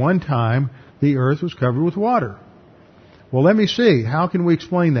indicates that at one time the earth was covered with water. Well, let me see. How can we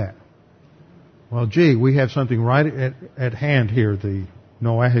explain that? Well, gee, we have something right at hand here, the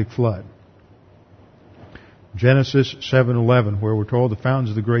Noahic flood. Genesis 7:11, where we're told the fountains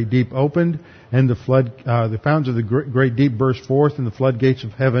of the great deep opened, and the fountains of the great deep burst forth, and the floodgates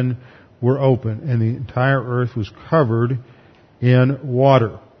of heaven were open, and the entire earth was covered in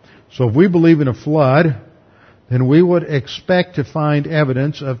water. So if we believe in a flood, then we would expect to find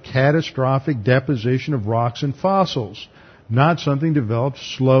evidence of catastrophic deposition of rocks and fossils, not something developed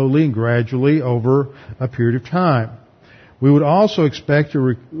slowly and gradually over a period of time. We would also expect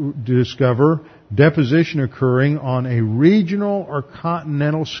to discover deposition occurring on a regional or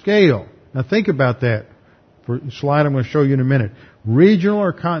continental scale. Now think about that. For the slide I'm going to show you in a minute. Regional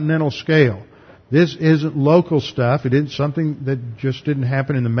or continental scale. This isn't local stuff. It isn't something that just didn't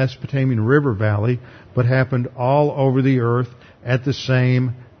happen in the Mesopotamian river valley, but happened all over the earth at the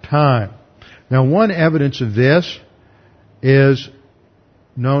same time. Now, one evidence of this is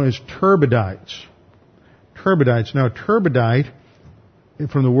known as turbidites. Turbidites. Now, turbidite,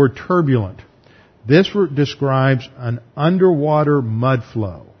 from the word turbulent, this describes an underwater mud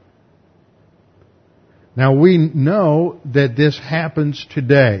flow. Now, we know that this happens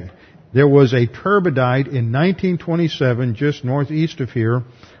today. There was a turbidite in 1927 just northeast of here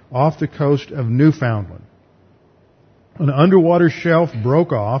off the coast of Newfoundland. An underwater shelf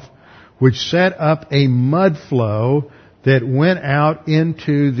broke off which set up a mud flow that went out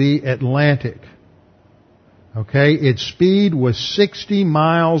into the Atlantic. Okay, its speed was 60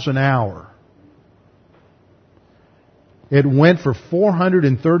 miles an hour. It went for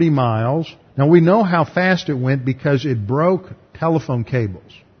 430 miles. Now we know how fast it went because it broke telephone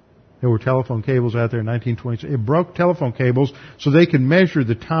cables. There were telephone cables out there in 1926. It broke telephone cables so they could measure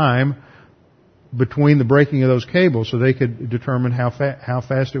the time between the breaking of those cables so they could determine how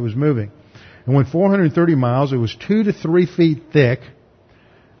fast it was moving. And went 430 miles. It was 2 to 3 feet thick,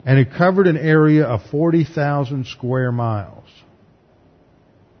 and it covered an area of 40,000 square miles.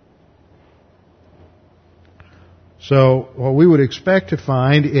 So what we would expect to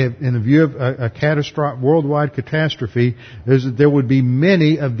find in the view of a worldwide catastrophe is that there would be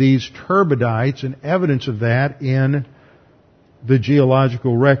many of these turbidites and evidence of that in the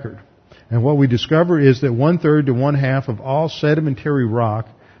geological record. And what we discover is that 1/3 to 1/2 of all sedimentary rock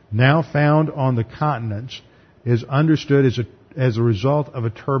now found on the continents is understood as a result of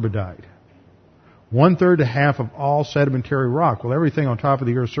a turbidite. 1/3 to 1/2 of all sedimentary rock. Well, everything on top of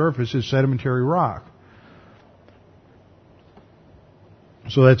the Earth's surface is sedimentary rock.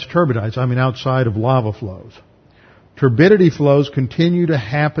 So that's turbidites, outside of lava flows. Turbidity flows continue to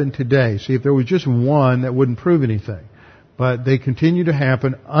happen today. See, if there was just one, that wouldn't prove anything. But they continue to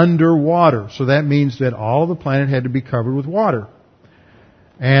happen underwater. So that means that all of the planet had to be covered with water.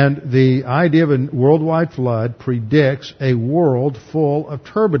 And the idea of a worldwide flood predicts a world full of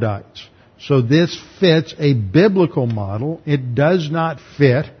turbidites. So this fits a biblical model. It does not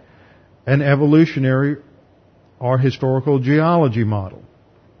fit an evolutionary or historical geology model.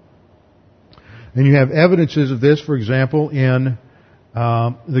 And you have evidences of this, for example, in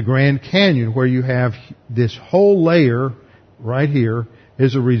the Grand Canyon, where you have this whole layer right here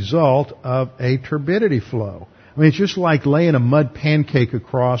is a result of a turbidity flow. It's just like laying a mud pancake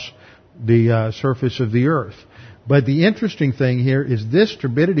across the surface of the earth. But the interesting thing here is this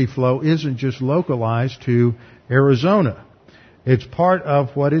turbidity flow isn't just localized to Arizona. It's part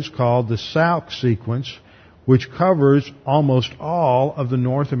of what is called the Sauk sequence, which covers almost all of the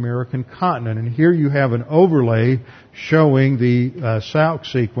North American continent. And here you have an overlay showing the Sauk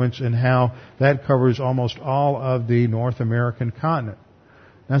sequence and how that covers almost all of the North American continent.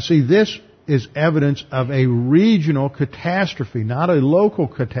 Now see, this is evidence of a regional catastrophe, not a local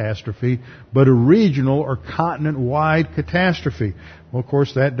catastrophe, but a regional or continent-wide catastrophe. Well, of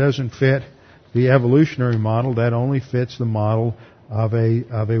course, that doesn't fit the evolutionary model. That only fits the model of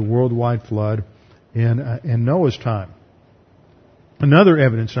a worldwide flood in Noah's time. Another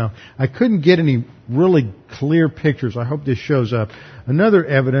evidence now, I couldn't get any really clear pictures. I hope this shows up. Another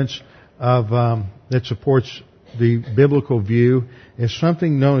evidence of that supports the biblical view is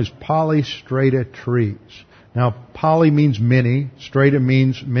something known as polystrata trees. Now, poly means many, strata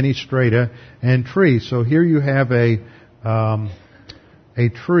means many strata, and trees. So here you have a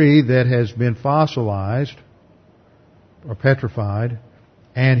tree that has been fossilized or petrified,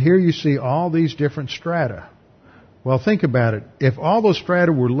 and here you see all these different strata. Well, think about it. If all those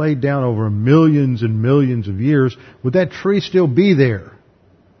strata were laid down over millions and millions of years, would that tree still be there?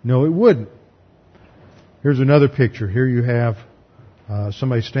 No, it wouldn't. Here's another picture. Here you have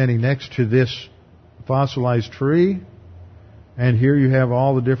somebody standing next to this fossilized tree, and here you have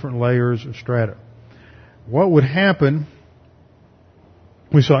all the different layers of strata. What would happen,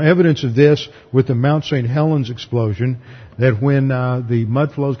 we saw evidence of this with the Mount St. Helens explosion, that when the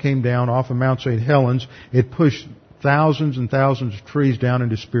mud flows came down off of Mount St. Helens, it pushed thousands and thousands of trees down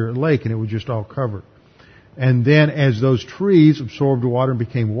into Spirit Lake, and it was just all covered. And then as those trees absorbed water and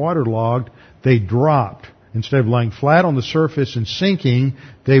became waterlogged, they dropped. Instead of lying flat on the surface and sinking,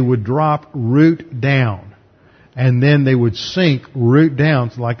 they would drop root down. And then they would sink root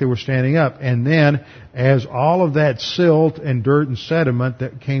down like they were standing up. And then as all of that silt and dirt and sediment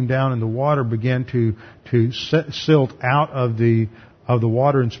that came down in the water began to silt out of the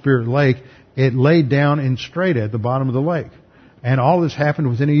water in Spirit Lake, it laid down in strata at the bottom of the lake. And all this happened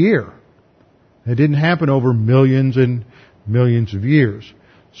within a year. It didn't happen over millions and millions of years.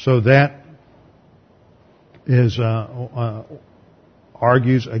 So that is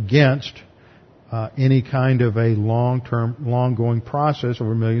argues against any kind of a long-term, long-going process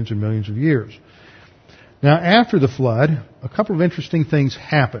over millions and millions of years. Now, after the flood, a couple of interesting things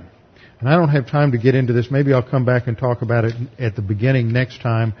happen. And I don't have time to get into this. Maybe I'll come back and talk about it at the beginning next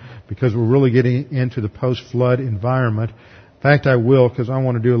time, because we're really getting into the post-flood environment. In fact, I will, because I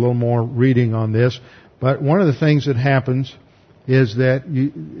want to do a little more reading on this. But one of the things that happens is that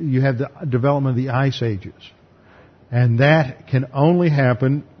you have the development of the ice ages. And that can only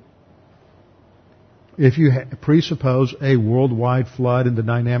happen if you presuppose a worldwide flood and the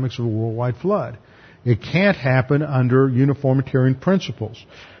dynamics of a worldwide flood. It can't happen under uniformitarian principles.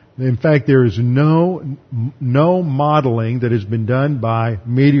 In fact, there is no modeling that has been done by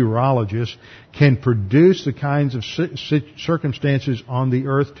meteorologists can produce the kinds of circumstances on the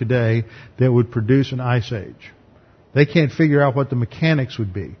earth today that would produce an ice age. They can't figure out what the mechanics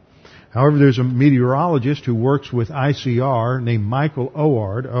would be. However, there's a meteorologist who works with ICR named Michael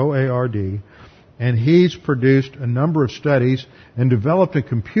Oard, O-A-R-D, and he's produced a number of studies and developed a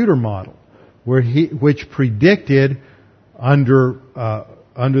computer model which predicted under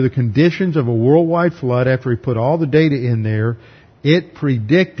the conditions of a worldwide flood, after he put all the data in there, it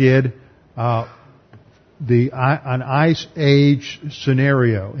predicted an ice age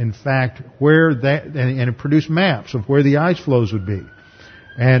scenario. In fact, where that, and it produced maps of where the ice flows would be.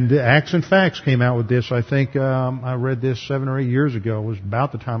 And Acts and Facts came out with this. I think I read this 7 or 8 years ago. It was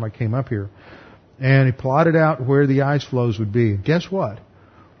about the time I came up here. And he plotted out where the ice flows would be. And guess what?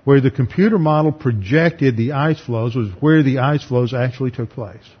 Where the computer model projected the ice flows was where the ice flows actually took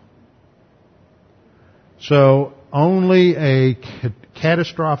place. So only a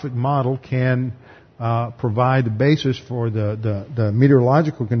catastrophic model can provide the basis for the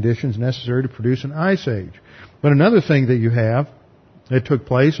meteorological conditions necessary to produce an ice age. But another thing that you have that took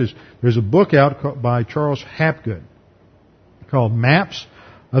place is there's a book out by Charles Hapgood called Maps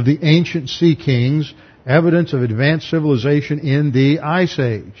of the Ancient Sea Kings, Evidence of Advanced Civilization in the Ice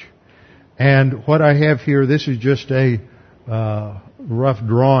Age. And what I have here, this is just a rough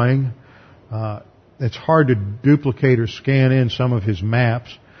drawing. It's hard to duplicate or scan in some of his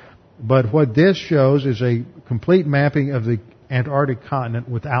maps. But what this shows is a complete mapping of the Antarctic continent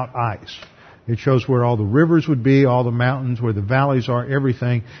without ice. It shows where all the rivers would be, all the mountains, where the valleys are,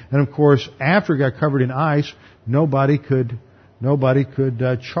 everything. And of course, after it got covered in ice, nobody could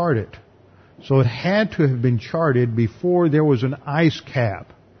chart it. So it had to have been charted before there was an ice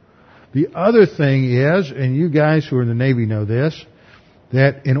cap. The other thing is, and you guys who are in the Navy know this,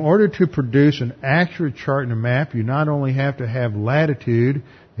 that in order to produce an accurate chart and a map, you not only have to have latitude,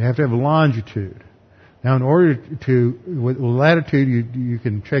 you have to have longitude. Now, in order to, with latitude, you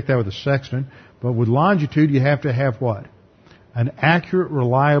can check that with a sextant, but with longitude, you have to have what? An accurate,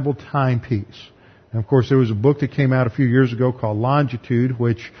 reliable timepiece. And of course, there was a book that came out a few years ago called Longitude,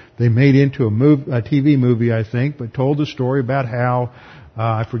 which they made into a TV movie, I think, but told the story about how,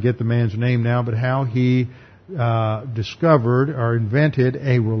 I forget the man's name now, but how he discovered or invented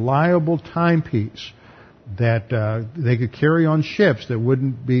a reliable timepiece that they could carry on ships that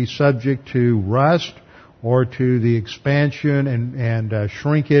wouldn't be subject to rust or to the expansion and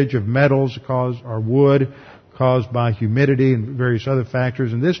shrinkage of metals or wood caused by humidity and various other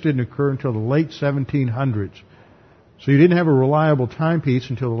factors. And this didn't occur until the late 1700s. So you didn't have a reliable timepiece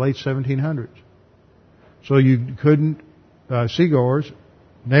until the late 1700s. So you couldn't, seagoers,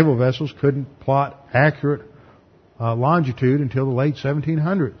 naval vessels couldn't plot accurate longitude until the late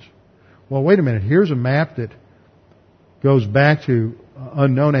 1700s. Well, wait a minute. Here's a map that goes back to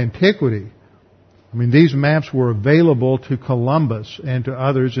unknown antiquity. I mean, these maps were available to Columbus and to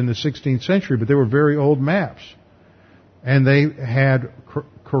others in the 16th century, but they were very old maps. And they had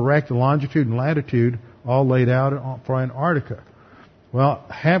correct longitude and latitude all laid out for Antarctica. Well,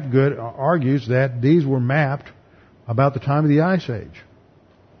 Hapgood argues that these were mapped about the time of the Ice Age.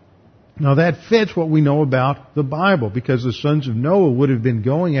 Now that fits what we know about the Bible, because the sons of Noah would have been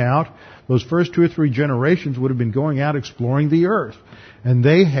going out, those first 2 or 3 generations would have been going out exploring the earth. And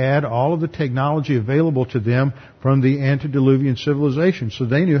they had all of the technology available to them from the antediluvian civilization. So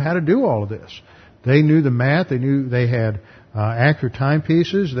they knew how to do all of this. They knew the math, they had accurate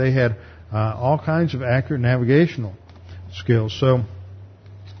timepieces, they had all kinds of accurate navigational skills. So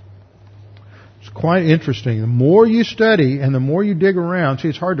it's quite interesting. The more you study and the more you dig around, see,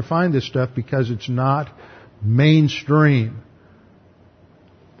 it's hard to find this stuff because it's not mainstream.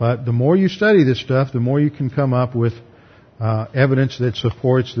 But the more you study this stuff, the more you can come up with evidence that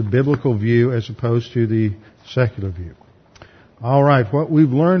supports the biblical view as opposed to the secular view. All right, what we've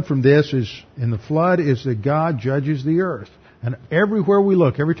learned from this is, in the flood, is that God judges the earth. And everywhere we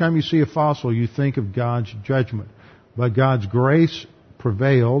look, every time you see a fossil, you think of God's judgment. But God's grace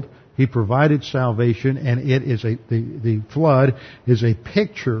prevailed. He provided salvation, and it is the flood is a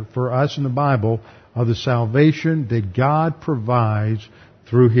picture for us in the Bible of the salvation that God provides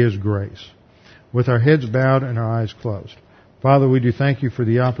through His grace. With our heads bowed and our eyes closed. Father, we do thank you for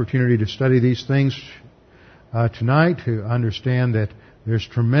the opportunity to study these things tonight, to understand that there's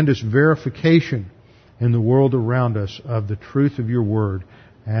tremendous verification in the world around us of the truth of your word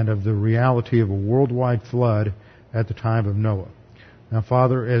and of the reality of a worldwide flood at the time of Noah. Now,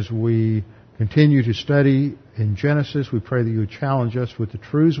 Father, as we continue to study in Genesis, we pray that you would challenge us with the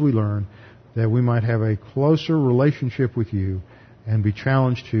truths we learn, that we might have a closer relationship with you and be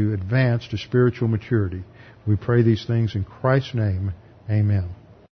challenged to advance to spiritual maturity. We pray these things in Christ's name. Amen.